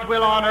God's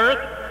will on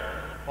earth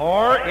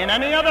or in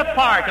any other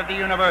part of the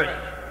universe.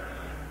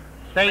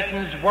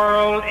 Satan's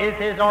world is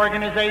his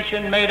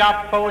organization made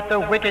up both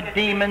of wicked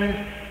demons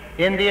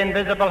in the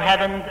invisible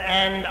heavens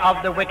and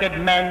of the wicked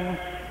men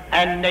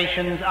and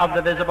nations of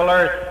the visible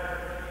earth.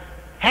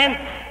 Hence,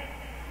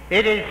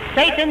 it is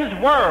Satan's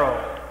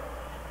world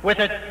with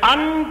its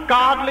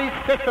ungodly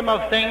system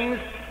of things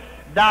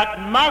that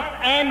must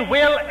and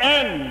will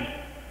end,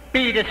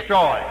 be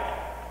destroyed.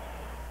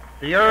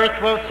 The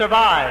earth will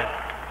survive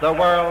the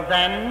world's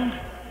end.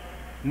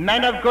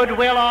 Men of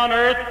goodwill on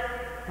earth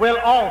will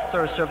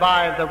also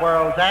survive the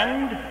world's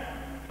end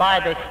by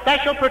the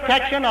special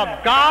protection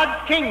of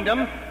God's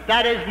kingdom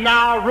that is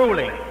now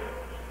ruling.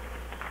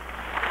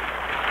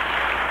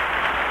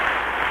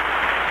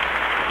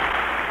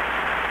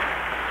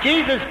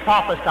 Jesus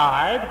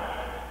prophesied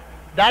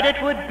that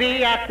it would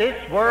be at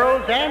this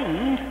world's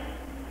end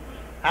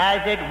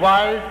as it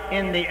was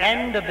in the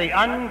end of the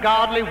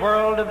ungodly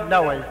world of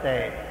Noah's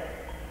day.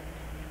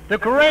 The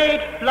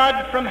great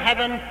flood from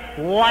heaven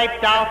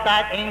wiped out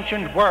that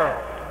ancient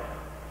world.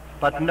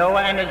 But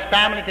Noah and his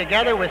family,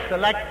 together with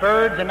select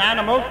birds and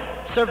animals,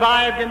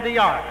 survived in the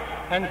ark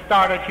and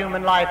started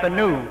human life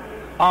anew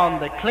on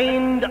the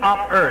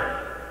cleaned-up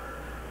earth.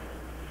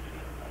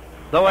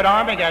 Though at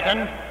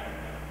Armageddon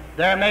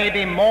there may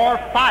be more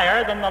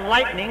fire than the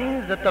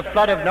lightnings at the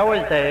flood of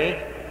Noah's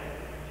day,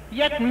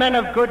 yet men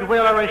of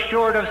goodwill are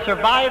assured of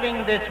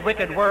surviving this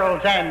wicked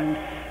world's end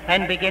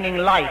and beginning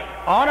life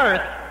on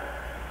earth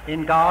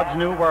in God's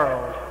new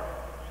world.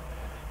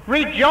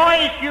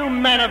 Rejoice, you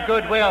men of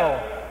goodwill,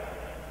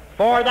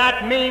 for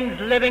that means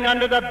living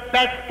under the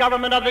best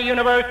government of the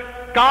universe,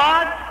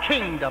 God's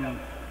kingdom.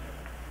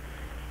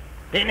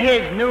 In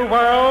his new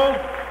world,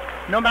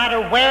 no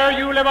matter where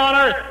you live on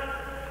earth,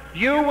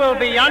 you will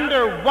be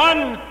under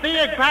one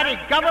theocratic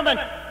government,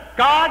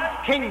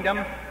 God's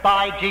kingdom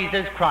by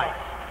Jesus Christ.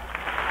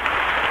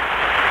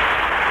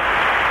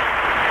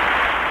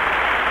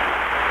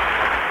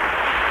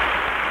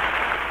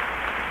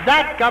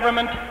 That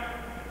government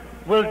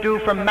will do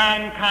for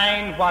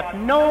mankind what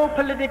no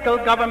political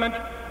government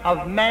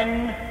of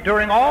men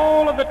during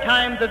all of the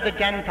times of the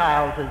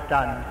Gentiles has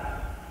done.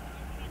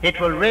 It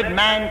will rid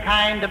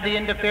mankind of the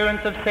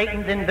interference of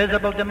Satan's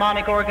invisible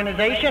demonic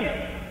organization.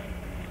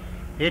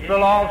 It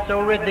will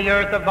also rid the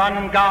earth of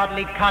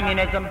ungodly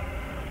communism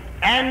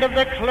and of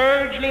the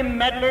clergy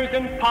meddlers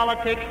in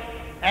politics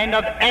and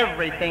of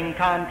everything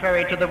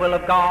contrary to the will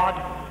of God.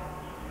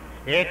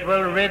 It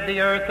will rid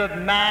the earth of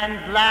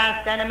man's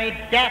last enemy,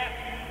 death,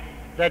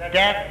 the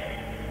death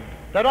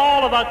that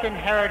all of us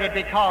inherited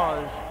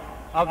because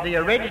of the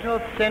original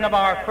sin of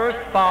our first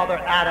father,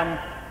 Adam,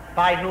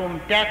 by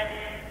whom death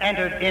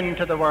entered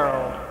into the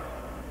world.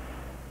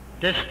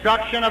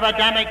 Destruction of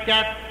Adamic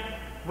death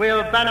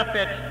will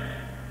benefit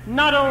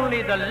not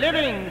only the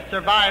living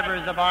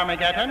survivors of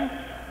Armageddon,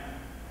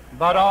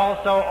 but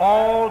also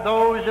all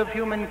those of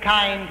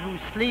humankind who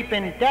sleep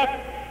in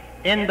death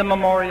in the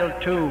memorial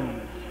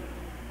tombs.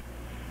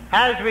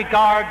 As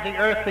regards the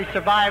earthly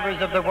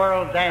survivors of the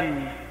world's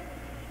end,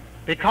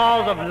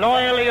 because of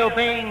loyally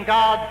obeying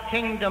God's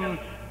kingdom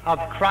of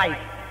Christ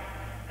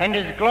and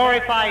his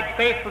glorified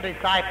faithful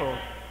disciples,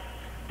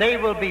 they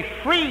will be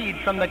freed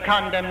from the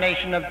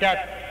condemnation of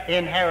death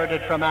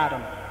inherited from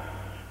Adam.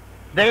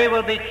 They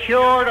will be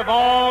cured of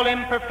all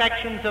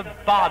imperfections of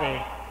body,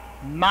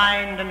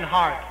 mind, and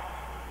heart,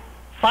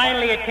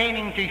 finally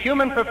attaining to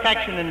human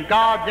perfection in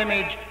God's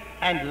image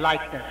and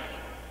likeness.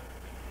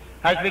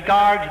 As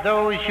regards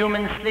those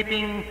humans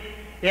sleeping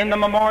in the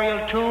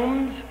memorial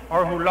tombs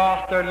or who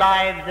lost their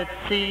lives at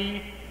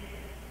sea,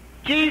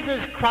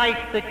 Jesus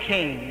Christ the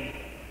King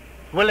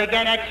will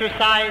again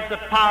exercise the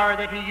power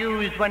that he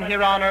used when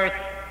here on earth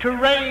to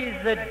raise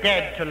the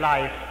dead to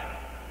life.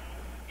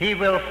 He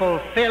will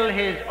fulfill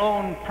his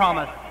own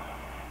promise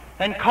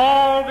and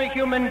call the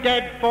human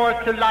dead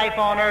forth to life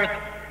on earth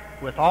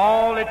with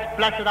all its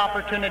blessed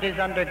opportunities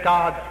under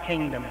God's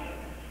kingdom.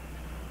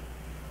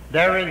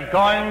 There is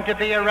going to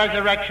be a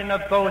resurrection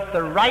of both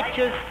the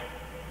righteous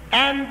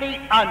and the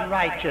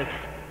unrighteous,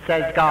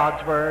 says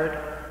God's word.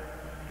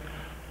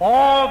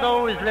 All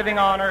those living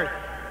on earth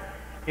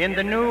in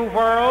the new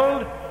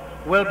world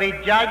will be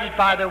judged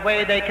by the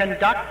way they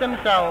conduct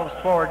themselves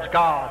towards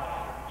God,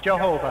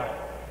 Jehovah,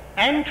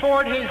 and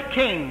toward his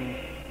King,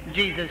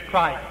 Jesus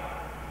Christ.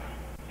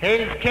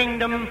 His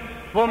kingdom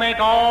will make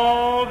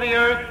all the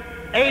earth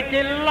a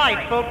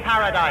delightful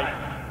paradise.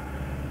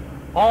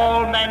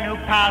 All men who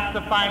pass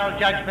the final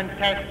judgment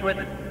test with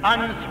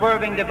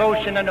unswerving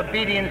devotion and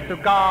obedience to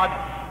God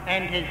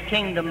and his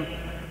kingdom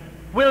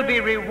will be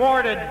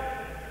rewarded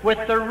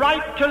with the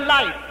right to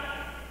life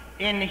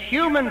in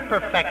human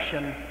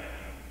perfection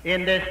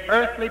in this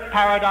earthly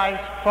paradise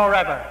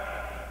forever.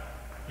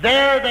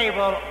 There they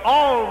will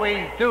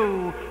always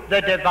do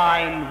the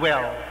divine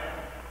will.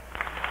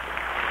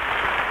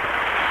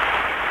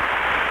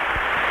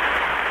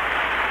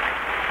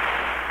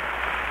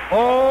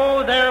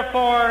 Oh,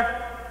 therefore,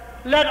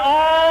 let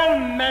all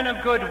men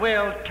of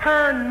goodwill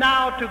turn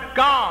now to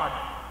God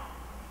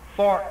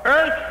for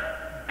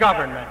earth's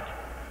government.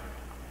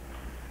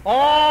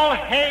 All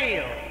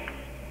hail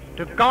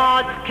to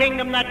God's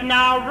kingdom that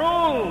now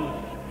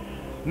rules.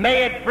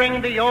 May it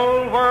bring the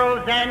old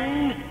world's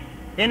end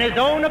in his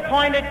own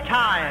appointed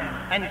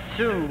time and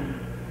soon.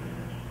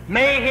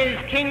 May his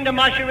kingdom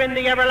usher in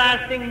the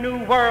everlasting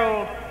new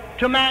world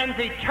to man's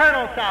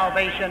eternal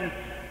salvation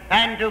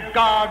and to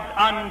God's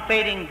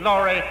unfading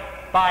glory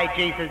by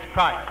Jesus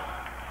Christ.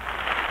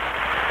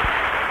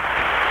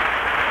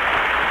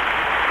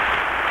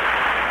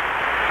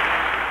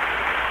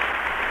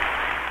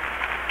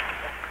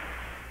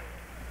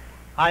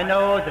 I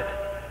know that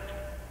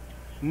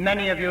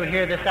many of you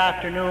here this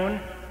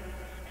afternoon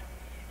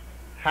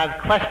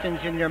have questions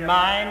in your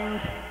mind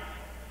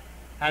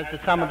as to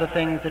some of the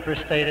things that were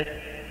stated.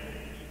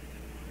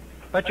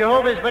 But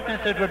Jehovah's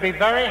Witnesses would be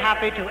very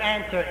happy to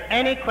answer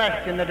any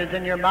question that is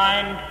in your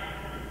mind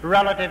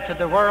relative to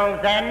the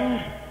world's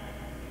end,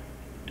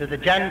 to the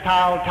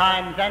Gentile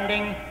times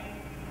ending,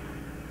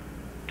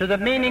 to the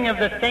meaning of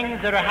the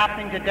things that are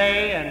happening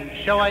today and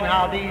showing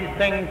how these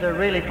things are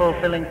really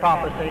fulfilling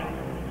prophecy.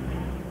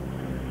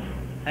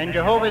 And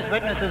Jehovah's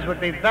Witnesses would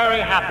be very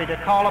happy to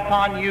call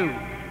upon you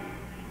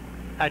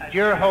at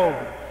your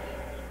homes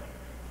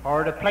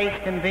or at a place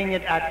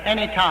convenient at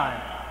any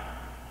time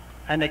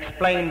and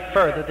explain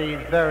further these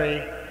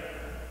very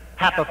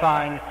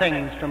happifying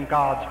things from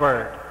God's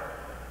Word.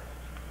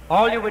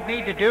 All you would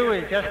need to do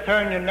is just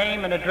turn your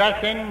name and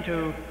address in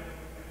to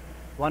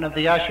one of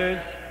the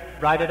ushers,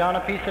 write it on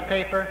a piece of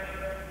paper,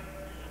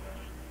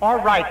 or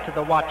write to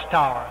the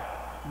Watchtower,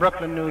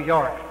 Brooklyn, New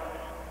York,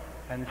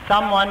 and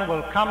someone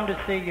will come to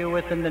see you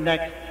within the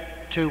next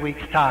 2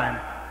 weeks' time.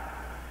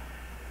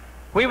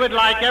 We would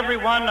like every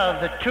one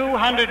of the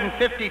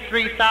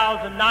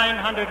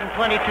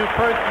 253,922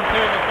 persons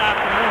here this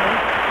afternoon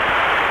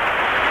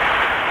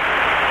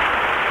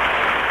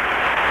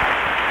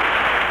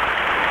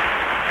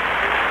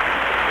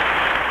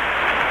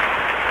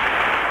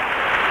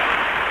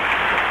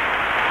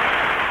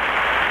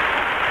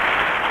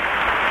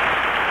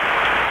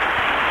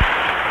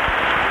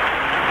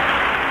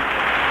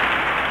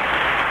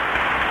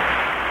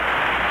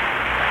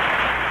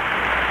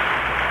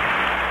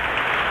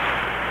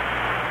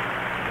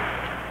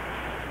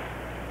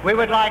We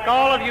would like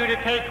all of you to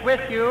take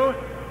with you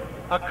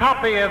a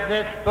copy of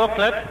this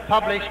booklet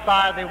published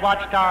by the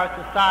Watchtower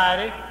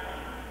Society.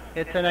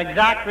 It's an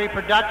exact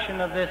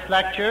reproduction of this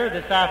lecture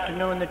this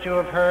afternoon that you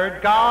have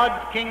heard.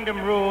 God's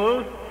Kingdom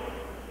Rule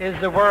is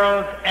the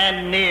World's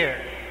End Near.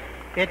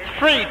 It's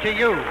free to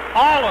you,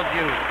 all of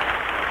you.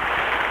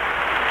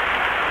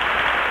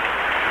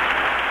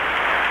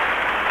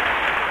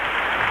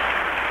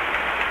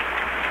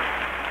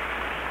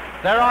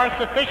 There are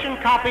sufficient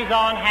copies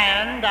on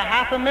hand,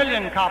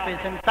 500,000 copies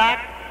in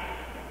fact.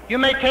 You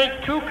may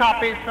take 2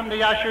 copies from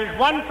the ushers,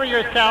 one for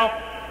yourself,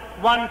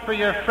 one for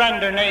your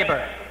friend or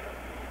neighbor.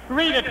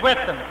 Read it with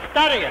them,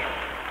 study it.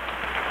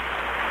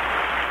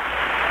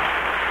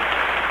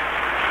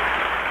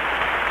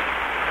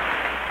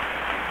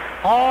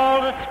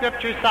 All the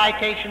scripture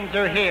citations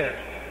are here.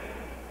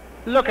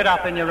 Look it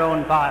up in your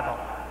own Bible.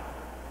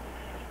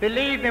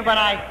 Believe me when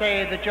I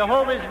say that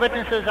Jehovah's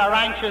Witnesses are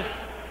anxious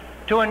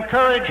to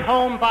encourage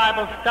home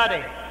Bible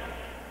study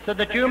so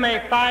that you may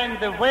find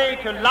the way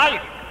to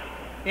life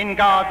in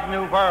God's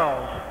new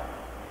world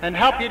and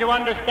help you to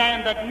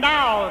understand that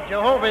now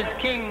Jehovah's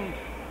kingdom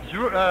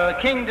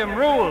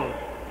rules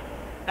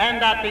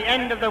and that the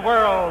end of the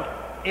world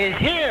is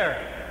here.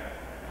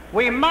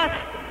 We must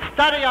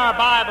study our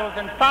Bibles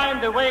and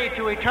find the way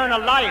to eternal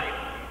life.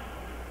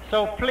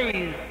 So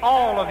please,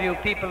 all of you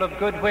people of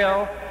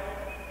goodwill,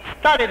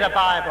 study the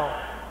Bible,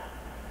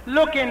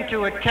 look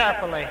into it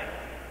carefully,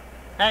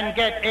 and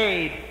get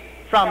aid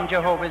from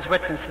Jehovah's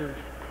Witnesses.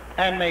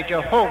 And may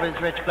Jehovah's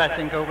rich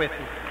blessing go with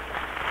you.